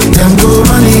 them go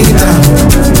run it down,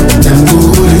 them go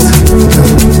hold it,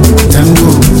 them go.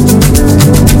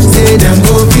 Say them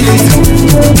go feel it,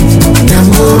 them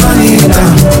go run it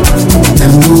down,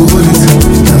 them go hold it,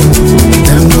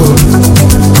 them go.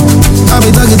 I'll be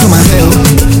talking to myself,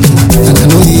 and I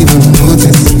don't even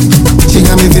notice. She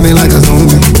got me feeling like a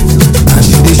zombie, and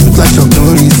she dey shoot like Chuck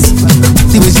Norris.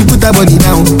 The way she put her body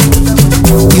down,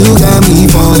 you got me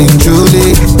falling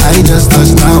truly. I just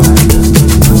touched down,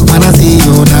 when I see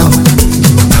you now.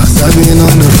 I've been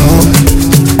on the phone,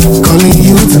 calling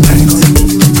you tonight.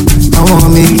 I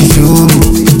wanna make you show me,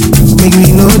 make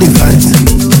me know the fight.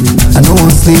 I don't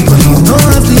wanna sleep alone,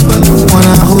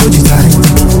 wanna hold you tight.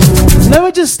 Let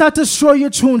me just start to show you a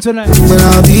tune tonight. But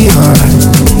I'll be alright,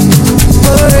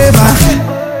 forever.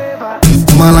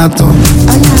 My laptop,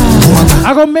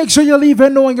 I'm gonna make sure you leave here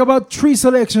knowing about 3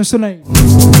 selections tonight.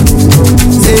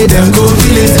 say them go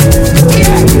feel it,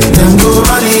 them go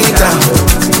run it down,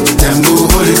 them go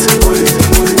hold it.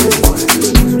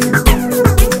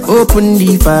 Open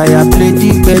the fire, play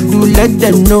the bedroom, let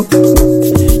them know.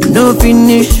 No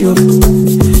finish you,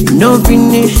 no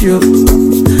finish you.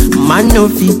 Man no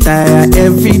fit tire,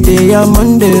 every day I'm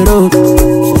on the road.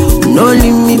 No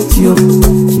limit you,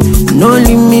 no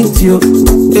limit you.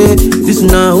 Hey, this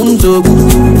now so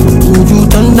good. Would you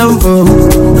turn down for me?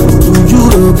 Would you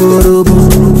robo?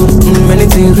 Many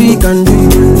things we can do.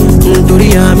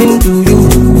 Today I'm into you.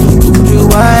 Would you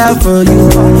wire for you?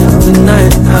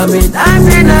 Tonight I'll be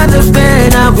dancing at the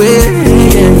bed away.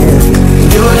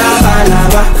 You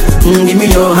lava, give me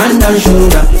your hand and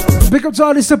shoulder. Big up to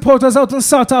all the supporters out in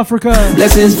South Africa.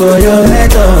 Blessings for your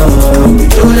head up.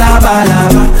 You lava,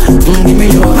 give me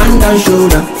your hand and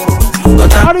shoulder.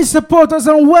 All the supporters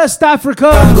in West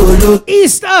Africa,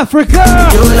 East Africa.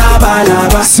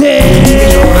 Say,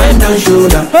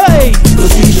 hey,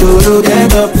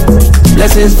 get up.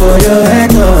 Blessings for your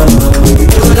head up.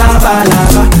 You lava,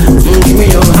 give me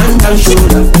your hand and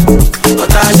shoulder.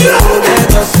 But I should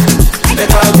get us.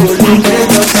 Better go look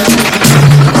at us.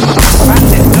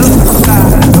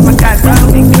 I'm a cat,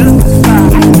 I'm good.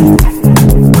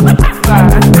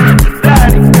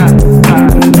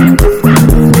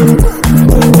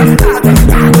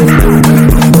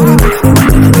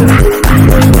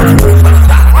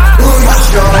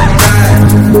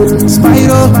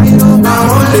 Spyro, now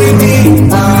only me,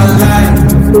 my life.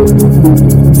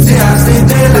 See, I stay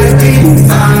there like this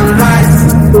sunrise.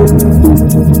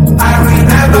 I will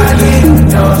never leave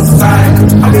your side.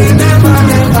 I will never,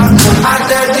 I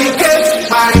dedicate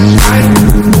my time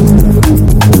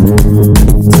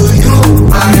to you,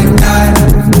 my life.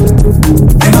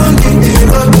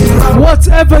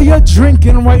 whatever you're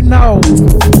drinking right now,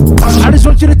 I just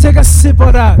want you to take a sip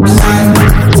of that.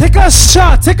 Take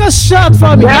a shot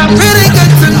for me. Yeah, I'm feeling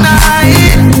good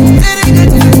tonight.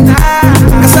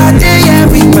 Cause I did, yeah,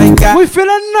 with my guy. We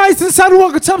feeling nice inside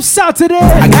Walk Up Saturday.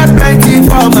 I got plenty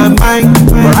for my mind,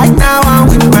 but right now I'm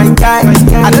with my guy.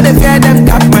 I know they fear them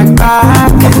got my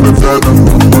back.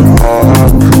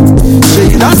 So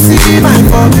you don't see my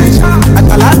formation. I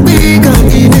call out big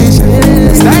combination.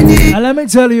 And let me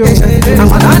tell you,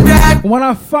 when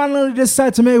I finally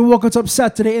decide to make Walk Up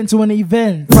Saturday into an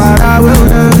event,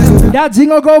 that thing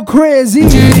will go crazy.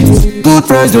 Good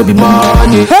friends will be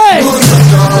money. Hey!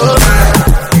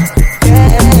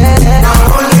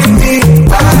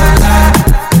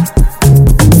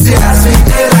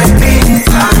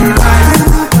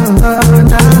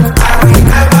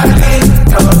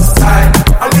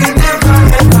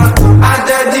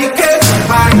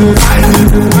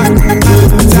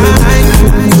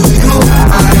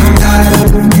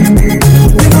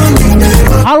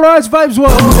 Alright, vibes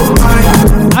one.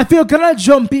 I feel kinda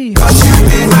jumpy.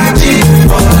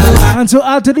 And to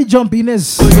add to the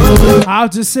jumpiness, I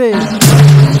have to say,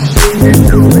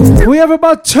 we have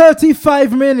about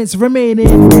 35 minutes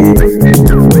remaining.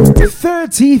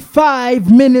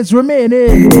 35 minutes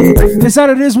remaining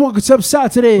inside of this Walk Up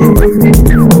Saturday. And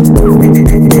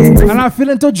I'm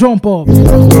feeling to jump up.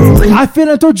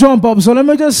 So let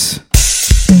me just,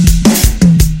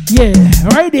 yeah,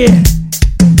 right there.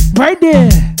 Right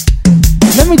there.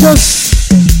 Let me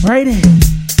just, right there.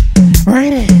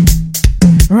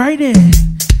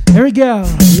 Here we go.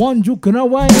 One juke and a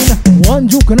wine. One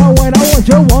juke and a wine. I want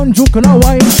you. One juke and a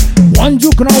wine. One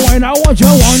juke and a wine. I want you.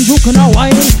 One juke and a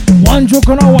wine. One juke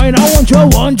and a wine. I want you.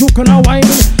 One juke and a wine.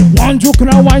 One juke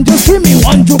and a wine. Just give me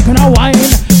one juke and a wine.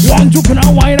 One juke and a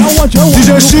wine. I want you. One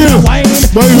juke and a wine.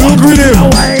 One juke and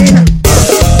a wine.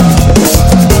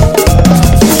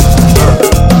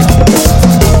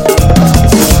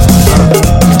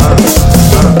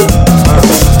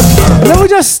 Let me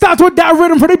just start with that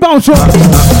rhythm for the bouncer.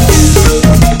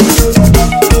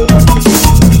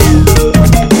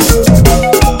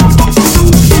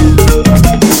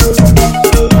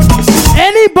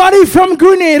 Anybody from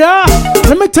Grenada?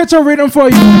 Let me touch a rhythm for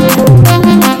you.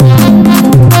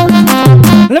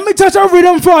 Let me touch a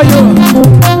rhythm for you.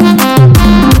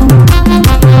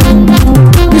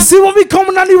 You see when we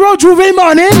coming on the road, Juve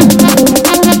morning?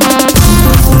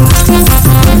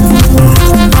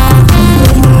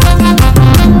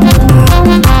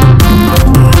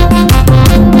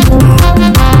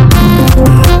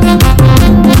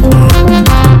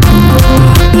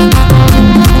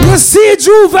 You see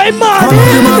Juve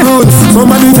morning?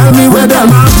 Somebody tell me where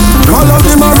them are. Call up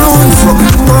the maroons.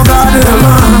 Oh God, them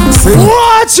are.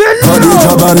 Watching for the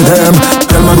job and them.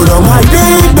 Tell me go down my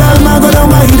dick. Tell me go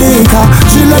down my dick.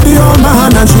 She let the old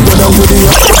man and she go down to the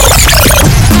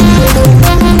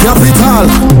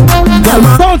capital.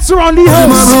 Bounce around the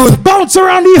house. Bounce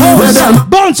around the house.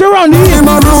 Bounce around the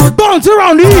bounce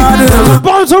around the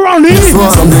bounce around the.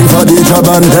 Something for the job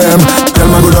and them.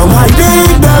 Tell me go down my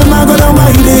dick. Tell me go down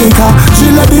my dick. She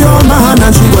let the old man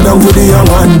and she go down to the young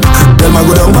one. Tell me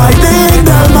go down my dick.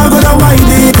 Tell me go down my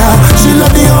dick. She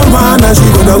let the old man and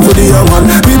she go down to the young one.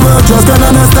 People just can't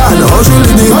understand how she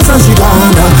leave the house and she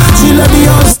gone. She let the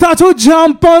old start to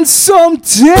jump on something.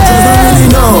 She don't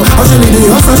really know how she leave the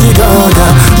house and she gone.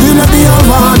 She let the old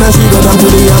man and she go down to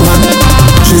the young one.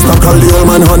 She stopped call the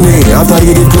old man honey after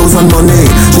he get clothes and money.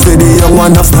 She said the young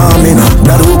one have stamina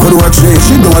that who could work straight.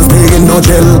 She don't want stay in no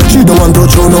jail. She don't want to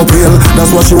show no pill.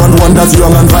 That's what she want, one that's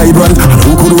young and vibrant and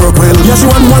who could work well. Yeah, she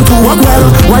want one to work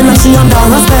well. Why not she on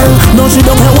down a spell? No, she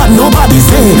don't care what nobody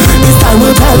say. This time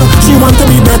will tell. She want to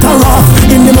be better off.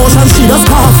 In the motion she does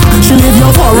cough. She leave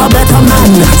you for a better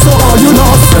man. So all you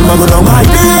know, tell me go down my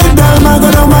dick. Tell me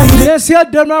go down my dick. Yes, yeah,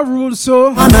 them not rules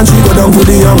so. And then she go down to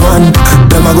the young one.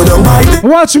 Tell me go down my dick.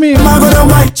 Watch me. 3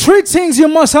 things you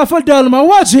must have for Delma.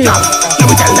 Watch it. Let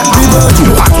me tell them.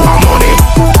 You have to have money.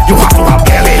 You have to have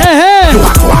belly. You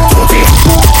have to have tootie.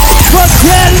 For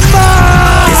Delma.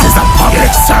 This is a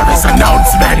public service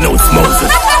announcement. No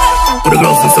Moses. Put the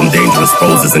girls in some dangerous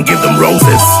poses and give them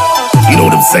roses. You know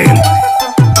what I'm saying?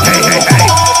 Hey.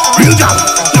 Real job.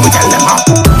 Let me tell them how.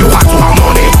 You have to have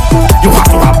money. You have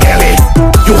to have belly.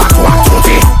 You have to have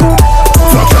tootie.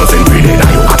 For girls in Grenada,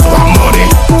 you have to have money.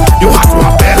 You have to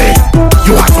have belly.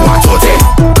 You have to have tootie.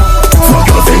 For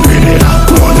girls in Grenada,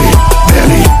 money,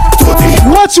 belly, tootie.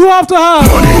 What you have to have?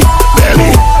 Money,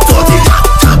 belly, tootie.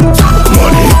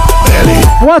 Money, belly.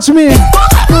 Watch me.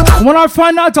 When I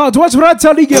find that out, watch what I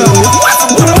tell the girl.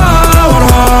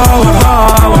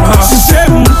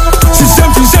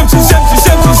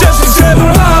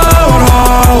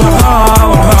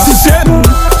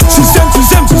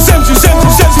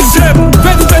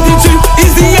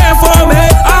 Is the year for me.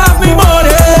 I have me money.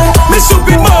 Me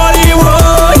stupid money,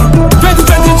 boy.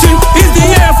 2023 is the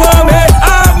year for me.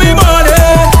 I have me money.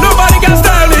 Nobody can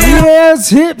stand me. Yes,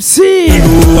 hip C.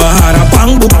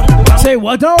 Say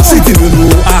what now? Sitting with you,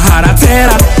 I had a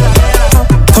terror.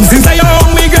 Come since I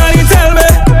young, me granny tell me.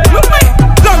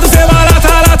 Love to save a lot of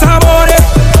money.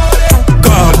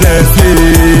 God bless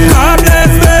me. God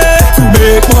bless me. To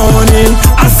make money,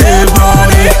 I save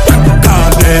money.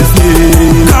 God bless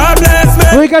me. God bless me.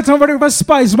 We got somebody for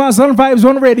Spice Mass on Vibes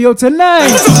on Radio tonight.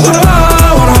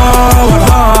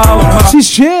 She's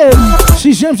shit.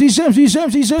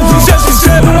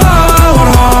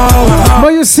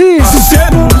 But you see,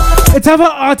 it's have an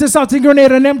artist out in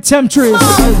Grenada named Temptress.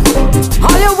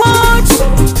 All you watch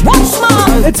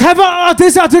man. It's have an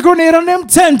artist out in Grenada named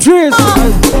Temptress.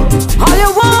 All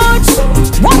you watch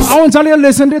I want to tell you,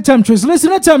 listen to Temptress.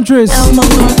 Listen to Temptress.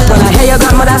 Well, I hear your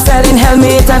grandmother selling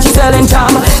helmet and she selling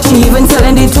charm. She even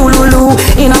selling the Tululu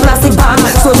in a plastic bag.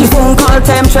 So she phone call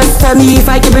tell temptress, tell me if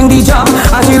I can bring the job.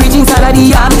 As we reach inside of the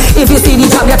yard, if you see the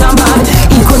job get on bad.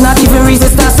 He could not even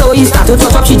resist her, so he start to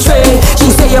touch up she tray.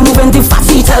 She say you're moving too fast,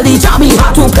 she tell the job he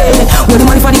had to pay. With the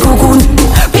money for the cocoon,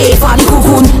 pay for the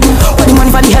cocoon. With the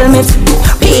money for the helmet,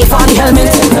 pay for the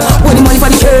helmet. With the money for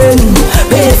the chain,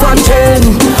 pay for the chain.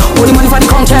 With the money for the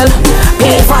contel,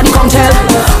 pay for the contel.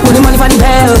 With the money for the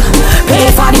bell,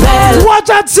 pay for the bell. Watch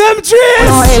out, temptress!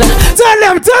 Tell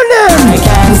them, tell them! I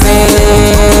can say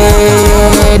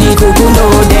the cocoon no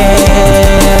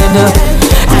dead,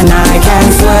 and I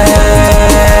can swear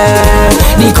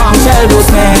the conchel do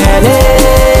smell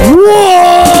it.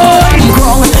 Whoa! The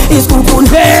ground is cocoon.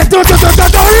 Hey,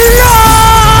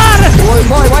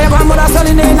 boy, why your grandmother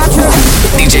selling in that church?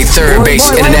 DJ Third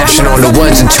Base International on the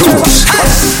ones and twos.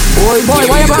 Boy,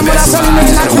 why your grandmother selling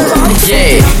in that church?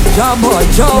 Yeah. Job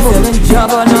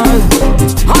on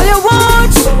all you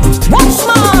watch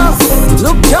more.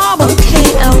 Look job.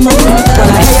 Okay, Elmo.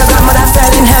 Well, I hear your grandmother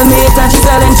selling helmet and she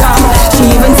selling charm. She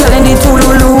even selling the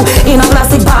Tululu in a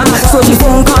plastic bag. So she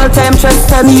phone call temptress,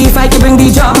 tell me if I can bring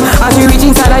the job. As we reach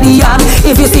inside of the yard,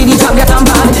 if you see the job get on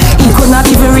bad. He could not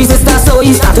even resist her, so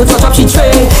he start to touch up she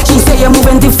tray. She say you're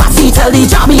moving too fast, she tell the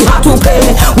job he had to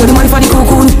pay. With the money for the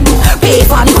cocoon, pay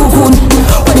for the cocoon.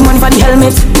 With the money for the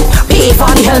helmet, pay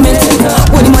for the helmet.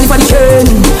 With the money for the chain,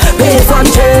 pay for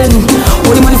the chain.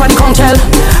 With the money for the contel,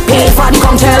 pay for the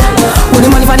contel. With the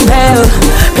money for the bell,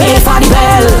 pay for the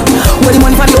bell. With the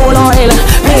money for the oil,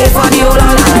 pay for the oil.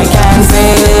 I can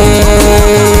say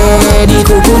the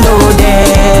cocoon no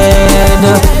dead,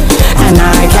 and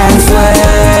I can swear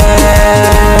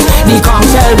the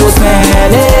conchel do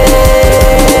smell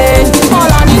it. All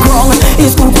on the ground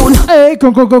is cocoon. Hey,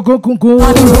 cocoon. On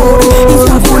the road is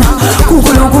cocoon.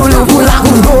 Cocoon,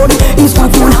 road is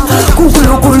cocoon.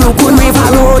 Cocoon, river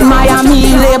road,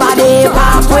 Miami, Labor Day,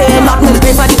 Parkway, not milk,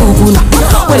 pay for the cocoon.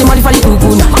 Where the money for the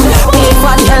cocoon? Pay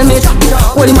for the helmet.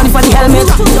 Where the money for the helmet?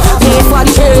 Pay for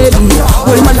the chain.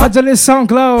 Where the money for the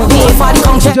SoundCloud? Pay for the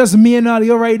conchel. Just me and all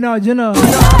you right now, you know.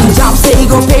 The job say he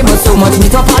go pay, but so much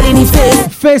meet up all in his face.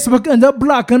 Facebook end up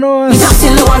blocking us. The job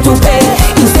still don't want to pay.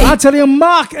 He say I tell you,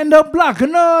 Mark end up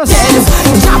blocking us. Yes,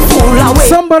 job full away.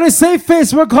 Somebody say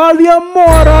Facebook call you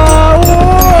mortal.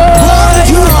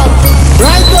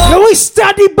 Right now. Yo, we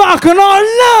study back and all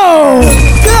now.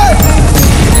 Good.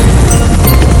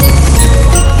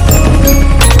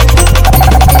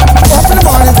 Open the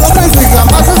morning, open the things, I'm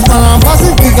passing, I'm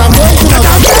passing things, I'm going to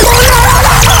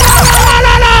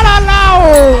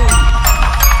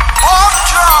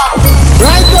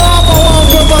right now, I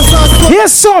want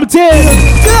here's something.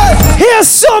 Good. Here's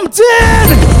something.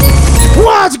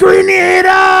 What's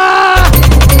Grenada?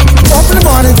 Open the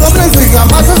morning, open the things, I'm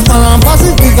passing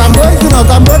things, I'm breaking out,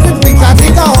 I'm breaking things, I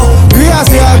think out. We are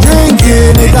here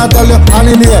drinking, it I tell you, I'm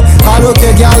in here. I don't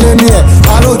care, girl in here.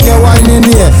 I don't care, wine in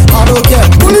here. I don't care.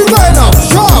 Who is going up?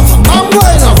 Shop, I'm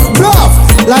going up, bluff,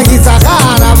 like it's a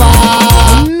carnival.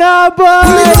 Nobody.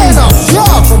 Who is going up?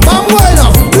 Shop, I'm going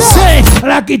up, bluff. Say,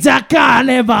 like it's a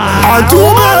carnival. I do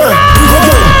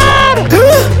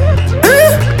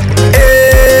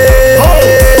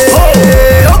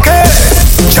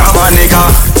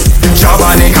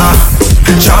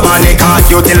Jabanika,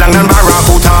 yo tilangan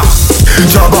barakuta.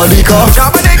 Jabanika,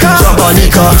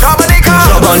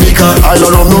 I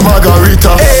love no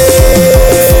margarita.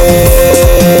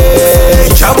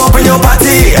 Jump up in your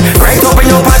party, right up in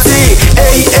your party.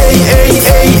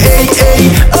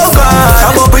 Oh God,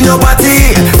 jump up in your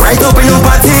party, right up in your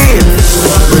party.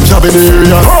 When job in the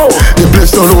area, the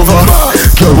place all over.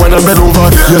 Girl, when I bend over,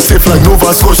 you're safe like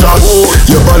Nova Scotia.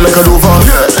 You're bad like a Nova,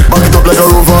 back it up like a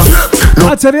Rover.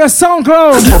 I tell you,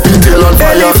 SoundCloud.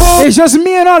 It's just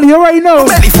me and all you right now.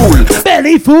 Belly full,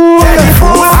 belly full.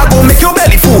 I go make your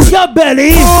belly full. Your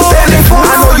belly. Belly full.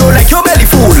 I know you like your belly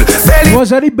full. Belly.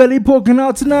 Watch out the belly poking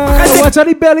out tonight. Watch out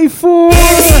the belly full.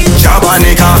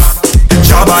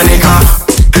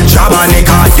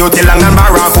 Jabanika, you tilangan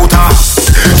barakuta.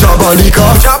 Jabanika,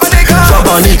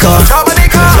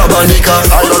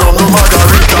 I love no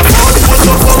margarita. 40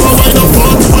 push-up for a wine of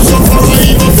 40 push-up for a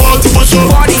even 40 push-up.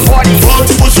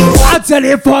 40 push-up. I tell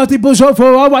you 40 push-up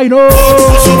for a wine of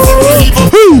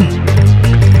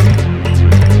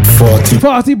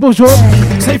 40 push-up.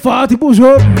 Say 40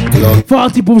 push-up.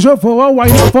 40 push-up for a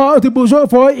wine of 40 push-up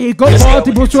for a eco.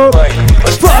 40 push-up.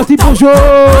 40 push-up.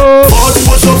 40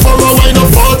 push-up for a wine of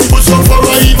 40 push-up for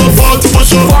a even 40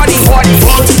 push-up. 40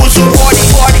 push-up.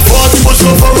 40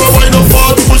 push-up for a wine of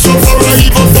 40 push-up for a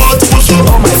even 40 push-up.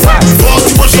 Oh my God.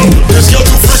 40 push-up. This girl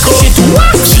too freak up.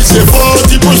 She say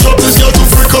 40 push-up. This girl too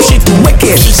freak up. She too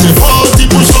wicked. She say 40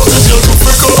 push-up. This girl too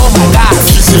freak up. Oh my God.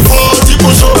 She say 40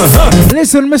 push-up.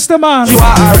 Listen, Mr. Man,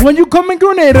 when you come in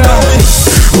Grenada,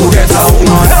 who get a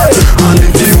woman? And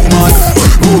if the woman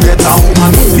who get a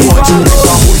woman, what you make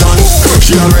a woman?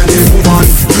 She already move on.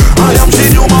 I am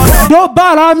she human. Don't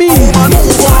bother me. Woman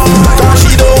move on. Cause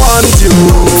she don't want you.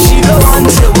 She don't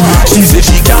want you. She say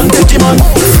she can't take him on.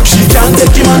 She can't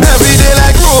take him on every day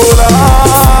like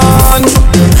Roland.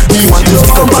 He want to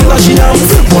stick up under she am.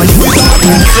 Boy, you is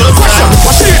a question.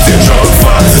 What she is in drug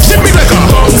for? She be like a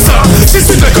monster. She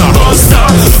sweet like a monster.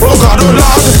 Oh God, oh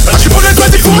Lord. She put in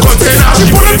 24 container. She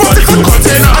put in 40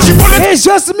 container. She put in. It's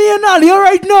just me and Ali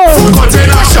right now.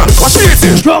 Container. What she is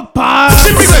in? Truck pass.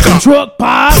 She be like a truck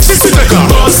pass. She sweet like a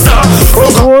monster.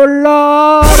 Oh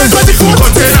Lord. Put in 24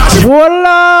 container. Oh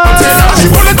Lord. She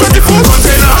put in 24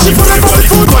 container. She put in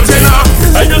 44 container.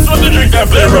 I just want to drink and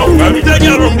play rum. I meet a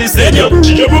girl from the stadium.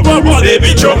 She jump up on body,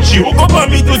 big truck. She hook up on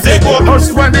me to take one.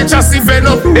 Us when they just even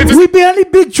up. We be on the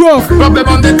big truck. Problem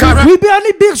on the car. We be on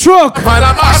the big truck. While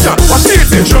I'm Asha, what she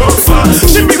is in truck for?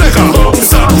 She be like a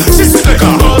monster. She sweet like a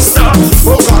monster.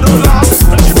 Oh God, oh Lord.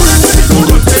 She put in 24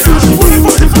 container. She put in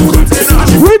 44 container.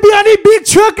 We be on the big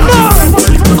truck now.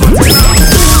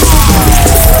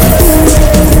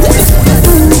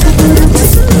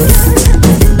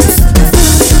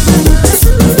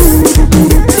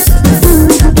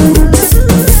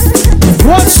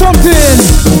 Want something?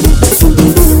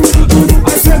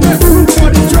 I said make room for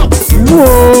the truck.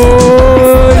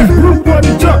 Whoa. Room for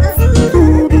the truck.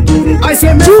 I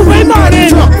said make Juve Martin.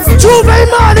 Juve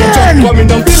Martin. Coming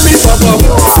down, pipi papa.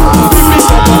 Pipi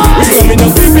papa. We coming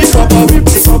down, pipi papa.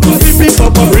 Pipi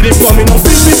papa. Really coming down,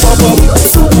 pipi papa.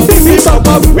 Pipi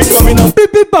papa. We coming down,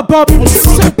 pipi papa.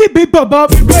 Pipi papa.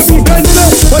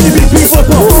 What the pipi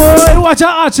papa? Oh, watch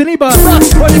out, arch in the bar.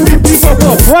 What the pipi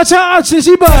papa? Watch out, arch in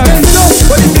the bar.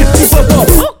 What the pipi papa?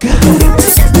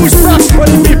 Push back. What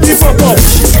the pipi papa?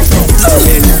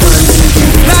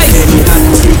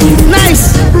 Nice.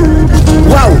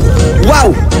 Wow.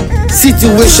 Wow.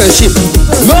 Situationship.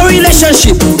 No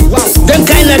relationship. Them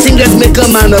kind of thing that make a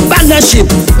man a partnership.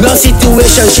 No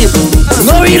situationship.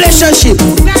 No relationship.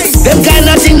 Them kind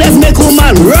of thing that make a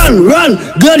man run.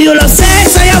 Girl, you love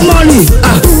sex, I have money.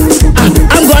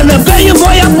 I'm gonna pay you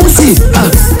for your pussy.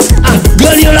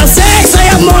 Girl, you love sex,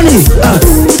 I have money.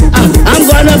 I'm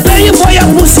gonna pay you for your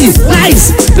pussy.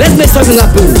 Nice. Let's make something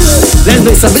happen. Let's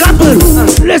make something happen.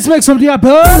 Let's make something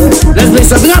happen. Let's make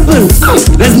something happen.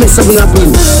 Let's make something happen.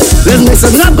 Let's make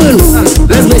something happen.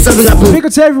 Let's make something happen. We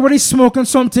could tell everybody smoking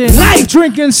something, like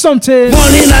drinking something.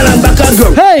 Morning and back and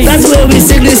girl. Hey, that's where we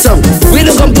sing this song. We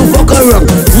don't come to fuck around.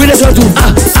 We don't come to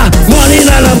morning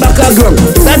and back and girl.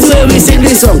 That's where we sing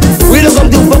this song. We don't come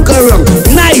to fuck around.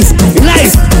 Nice.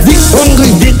 Dick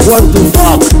hungry, dick want to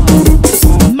fuck.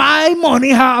 My money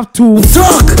have to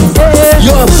talk.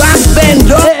 Your back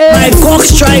bend up, my cock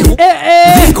strike.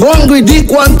 Dick hungry, dick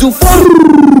want to fuck.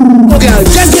 Okay,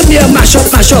 just give me a mash up.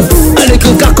 A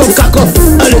little cock up.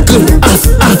 A little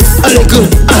a little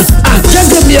Just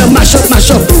give me a mash up.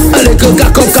 A little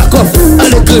cock up. A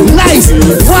little nice.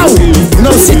 Wow,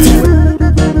 no city.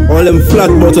 All them flat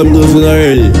bottom girls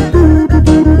already.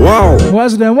 Wow.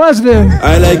 What's them?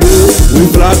 I like girls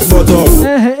with flat bottom.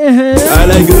 I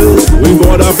like girls with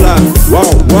border flat.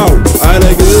 Wow. I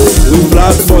like girls with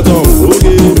flat bottom.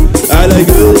 Okay. I like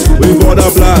girls with border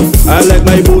flat. I like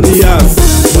my bony ass.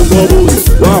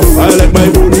 Wow. I like my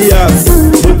bony ass.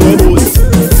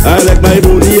 I like my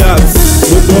bony ass.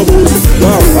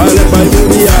 Wow. I like my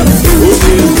bony ass.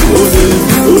 Okay.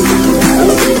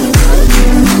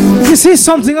 You see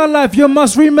something in life you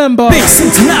must remember. Base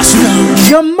International.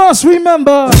 You must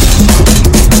remember.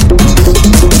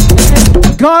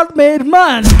 God made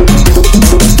man.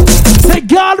 Say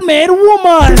God made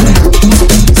woman.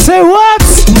 Say what?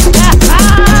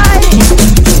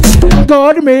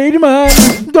 God made man.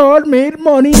 God made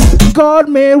money. God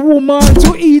made woman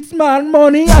to eat man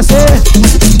money. I say,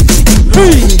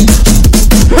 hey.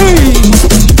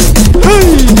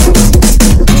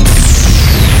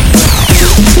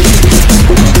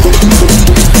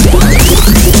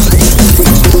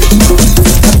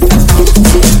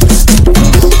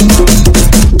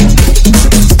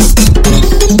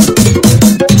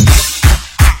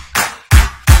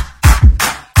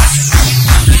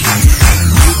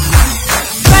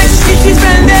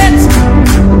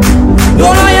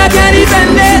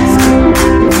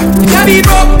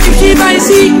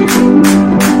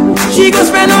 She go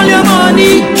spend all your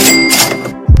money.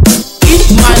 Eat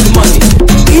my money.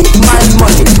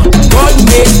 God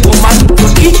made woman to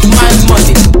eat my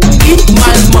money. Eat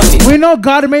my money. We know know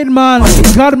God made man,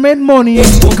 God made money,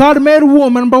 God made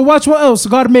woman, but watch what else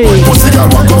God made. Good pussy girl,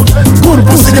 walk out. Good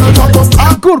pussy girl, talk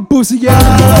up. Good pussy girl.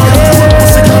 Good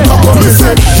pussy girl, talk up.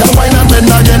 Listen, you wine and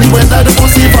bend again when that the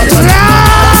pussy fat.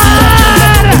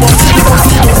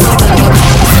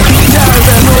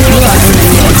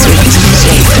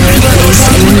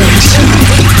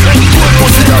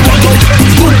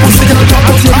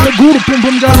 Good pum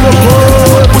pum girl,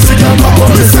 pussy girl, talk up.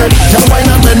 Listen, you wine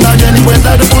and bend again when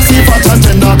that the pussy fat and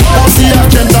tender. Pussy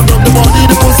agenda, broke the body,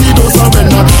 the pussy don't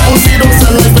surrender. Pussy don't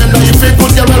sell like vendor. If it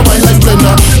good, girl, well wine like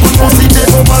blender. Good pussy take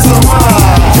over some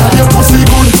man. Girl, your pussy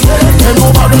good. Head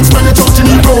over and spread it out in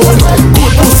the road.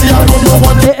 Good pussy, I don't know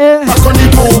what the back on the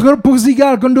road. Good pussy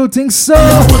girl can do things so.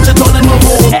 Put it on in my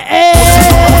phone.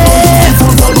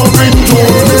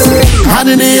 Hand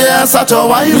in the air, such a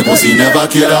wine. Pussy never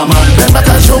kill a man. Then back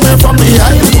and show me from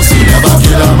behind. Pussy never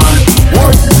kill a man.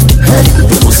 What? Hey,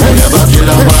 pussy never kill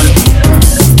a man.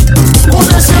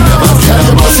 Pussy never kill a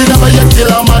man. Pussy never yet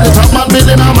kill a man. The top man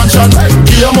building a mansion.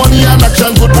 Give your money and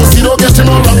action. Good pussy don't get you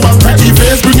no wrong man. Pretty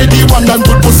face, bring it the one and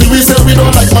good pussy. We say we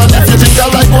don't like man. If you think I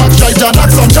like watch try to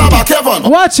knock some job at Kevin.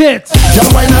 Watch it. You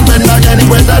wine and bend again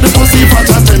when that the pussy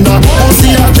fat and tender.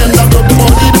 Pussy agenda, broke the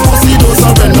body, the pussy don't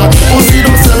surrender. Pussy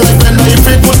don't sell like vendor. If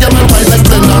it good, get my wine like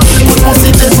blender. Good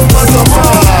pussy take over some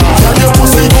man. Girl, your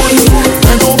pussy good.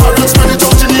 Bend over and spread it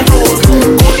out in the road.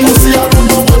 Good pussy, I don't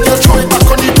know what you're trying back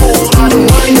on the pole. And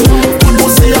wine. Good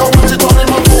pussy, I want it all in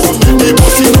my phone. The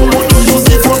pussy don't want to use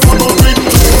it for no drink.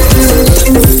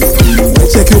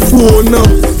 Check your phone now.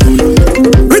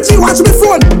 Richie, watch my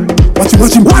phone. Watch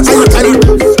him.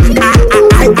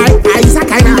 It's a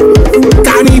kinda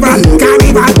carnival.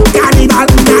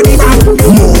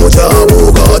 Moja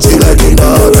Bugatti like in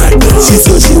that. She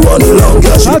said she want it long,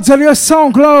 yeah. I'll tell you a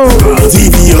SoundCloud.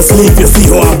 TV you sleep, you see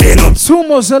how I been up. 2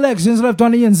 more selections left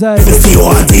on the inside. You see how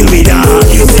I deal with that.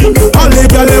 You see, all the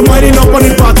girl them winding up on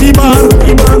the party bar.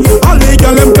 All the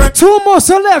girl them cry. 2 more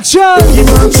selections.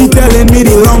 She telling me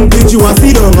the long things you want to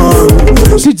see them on.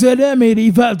 She telling me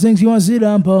the 5 things you want to see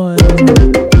them on.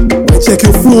 Check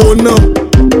your phone now.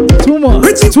 2 more.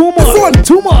 Richie, 2 more.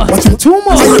 2 more. 2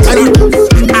 more.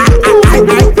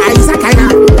 It's a kinda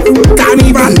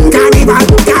carnival.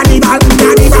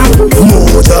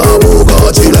 Moja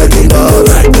Bugatti like in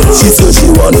that. She said she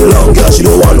want it long, yeah. She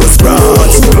don't want no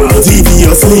scratch. TV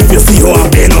you sleep, you see how I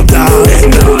been up that.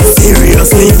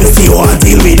 Seriously, you see how I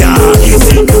deal with that. You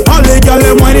see, all the girl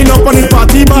them winding up on the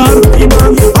party bar.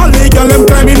 All the girl them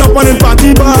climbing up on the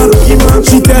party bar.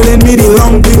 She telling me the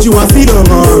long things you want to see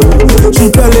them on. She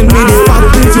telling me the fat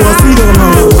things you want to see them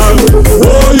on.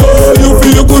 Oh yo, you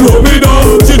feel you could hold me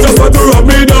down. She just want to rub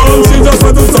me down. She just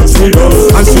want to touch me down.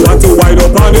 And she want to wind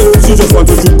up on it. She just want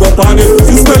to juke up on it.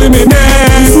 She's smelling me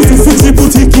neck. She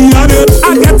put it key on it.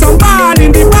 I get some band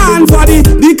in the band for the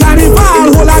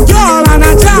carnival. Hold a girl and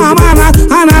a jam and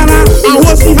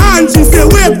hold she hand. She say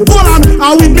wait, hold on. I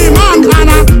with me man and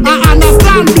I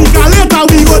understand. Because later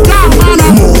we go down and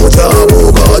Moja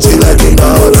Bugatti like in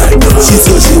that. She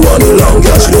said she want it long,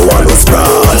 yeah. She don't want no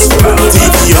scratch.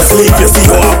 TV you sleep, you see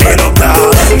how I been up that.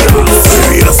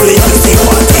 Seriously, you see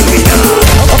how I deal with that.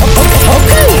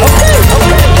 Okay.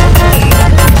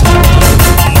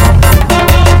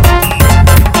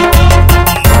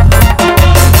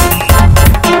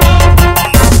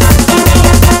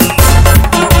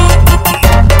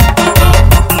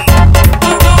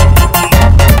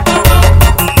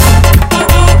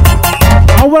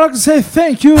 I would like to say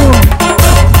thank you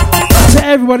to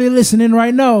everybody listening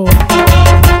right now.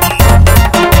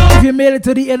 If you made it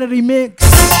to the end of the mix,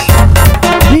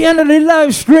 the end of the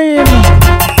live stream,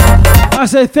 I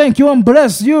say thank you and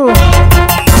bless you.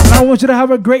 And I want you to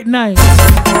have a great night,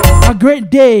 a great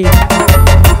day,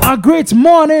 a great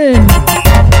morning.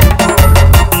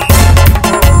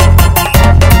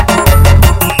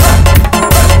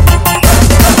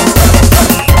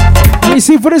 And you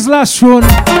see, for this last one,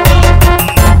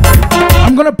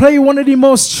 I'm gonna play one of the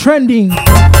most trending,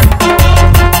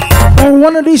 or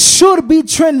one of these should be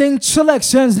trending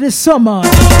selections this summer.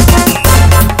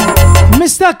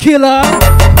 Mr. Killer,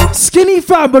 Skinny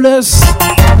Fabulous,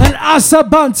 and Asa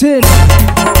Banton.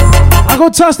 I go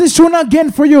toss this tune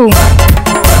again for you.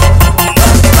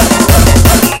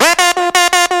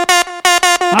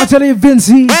 I'll tell you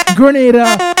Vinci,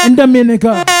 Grenada, and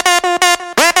Dominica.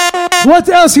 What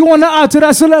else you wanna add to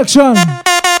that selection?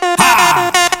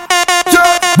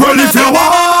 Well, if you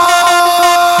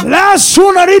want, last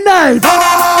tune of the night.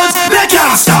 They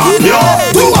can't stop you.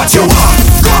 Do what you want.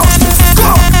 Go.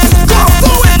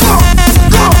 Do it. Go.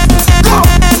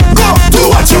 Do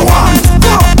what you want.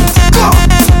 Go.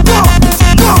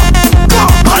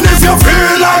 And if you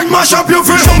feel like mash up your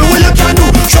feel, show me where you can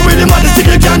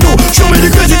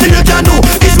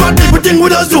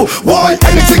us do. Why?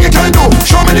 Anything you can do.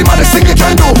 Show me the baddest thing you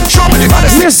can do. Show me the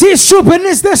baddest thing. You see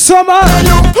stupidness this summer.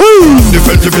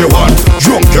 Defend if you want.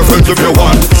 Drunk your friends if you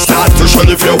want. Start to shut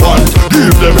if you want. Give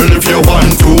them hell if you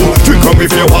want to. Drink them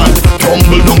if you want.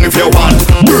 Tumble down if you want.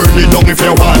 Burn it down if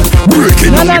you want. Break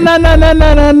it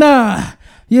down. Nah.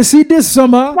 You see this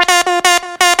summer.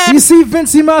 You see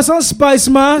Vincy Mass on Spice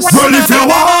Mass. Well, if you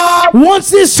want. Once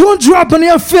this tune drop on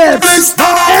your fits,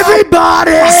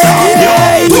 everybody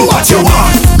do what you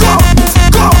want. Go,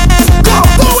 go, go,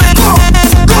 do it. Go,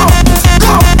 go,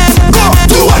 go, go,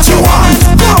 do what you want.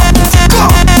 Go, go,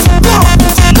 go,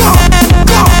 go,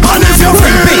 go. And if you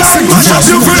feel like mash up,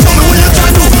 you feel. Show me what you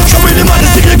can do. Show me the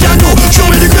maddest thing you can do. Show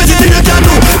me the crazy thing you can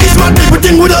do. It's my people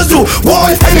thing with us do.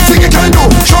 Boy, anything you can do.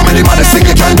 Show me the maddest thing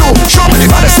you can do. Show me the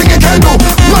baddest thing you can do.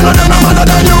 None of them are madder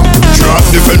than you. Drop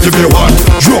the fence if you want.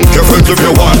 Drunk your friends if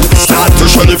you want. Start to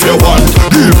shut if you want.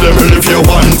 Give them hell if you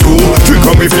want to. Drink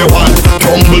them if you want.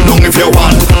 Tumble down if you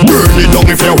want. Burn it down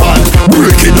if you want.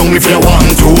 Break it down if you want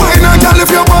to. Wine a girl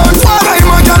if you want. Climb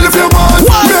a girl if you want.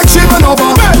 Make she run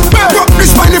over. Rock the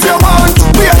spine if you want.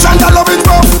 Be a chant, I love it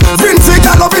rough. Vincy,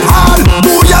 I love it hard.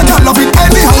 Booyah, I love it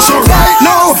anyhow. So right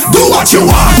now, do what you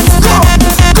want. Go,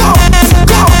 go,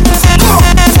 go, go,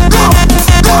 go,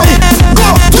 go, go.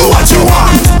 Do what you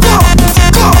want. Go,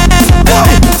 go, go,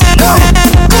 go,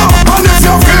 go. And if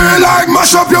you feel like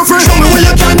mash up your friend, show me what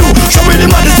you can do. Show me the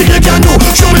maddest thing you can do.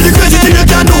 Show me the crazy thing you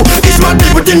can do. It's my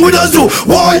people thing with us do.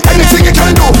 Why? Anything you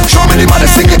can do. Show me the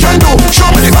maddest thing you can do. Show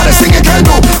me the baddest thing you can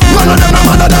do. None of them are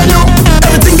madder than you.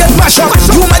 Everything get mashed up.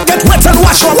 You might get wet and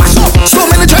wash up. So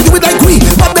many try do it like we,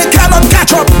 but they cannot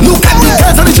catch up. Look at the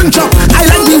curves on the chin chop. I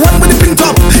like the one with the pink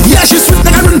top. Yeah, she's sweet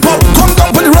like a ring pop. Come down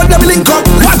for the road, let me link up.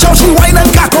 Watch how she whine and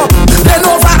cock up. Then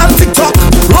over on TikTok.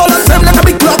 Roll on time like a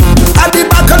big clock. I'll be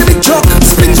back on the big truck.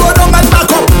 Spin roll down and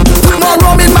back up. Put more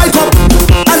rum in my cup.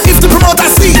 And if the promoter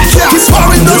see, he's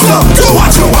following the song. Do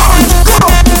what you want.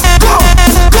 Go, go,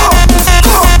 go,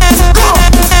 go, go,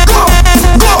 go,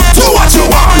 go. Do what you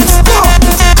want. Go,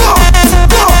 go,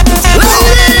 go,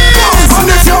 ladies. And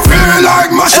if you feel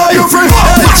like mash up, you feel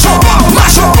mash up,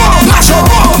 mash up, mash up,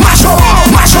 mash up,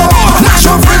 mash up, mash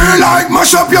up. Feel like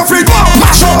mash up your feet.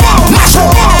 Mash up, mash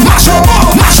up, mash up,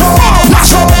 mash up,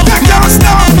 mash up. They can't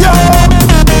stop you.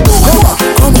 Do what you want.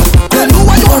 Come on. Do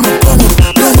what you want. Come on.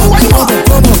 Do what you want.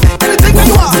 Come on. Anything that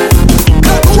you want.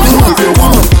 Do what you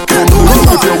want. Do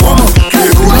what you want. Do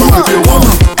what you want.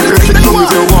 Anything that you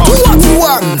want. Do what you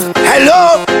want. Hello.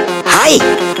 Hi.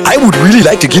 I would really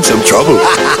like to get some trouble.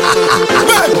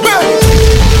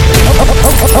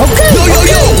 Okay.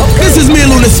 Yo, this is me,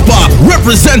 Luna Spark,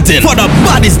 representing for the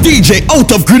baddest DJ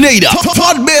out of Grenada,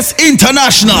 Todd Bass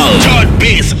International.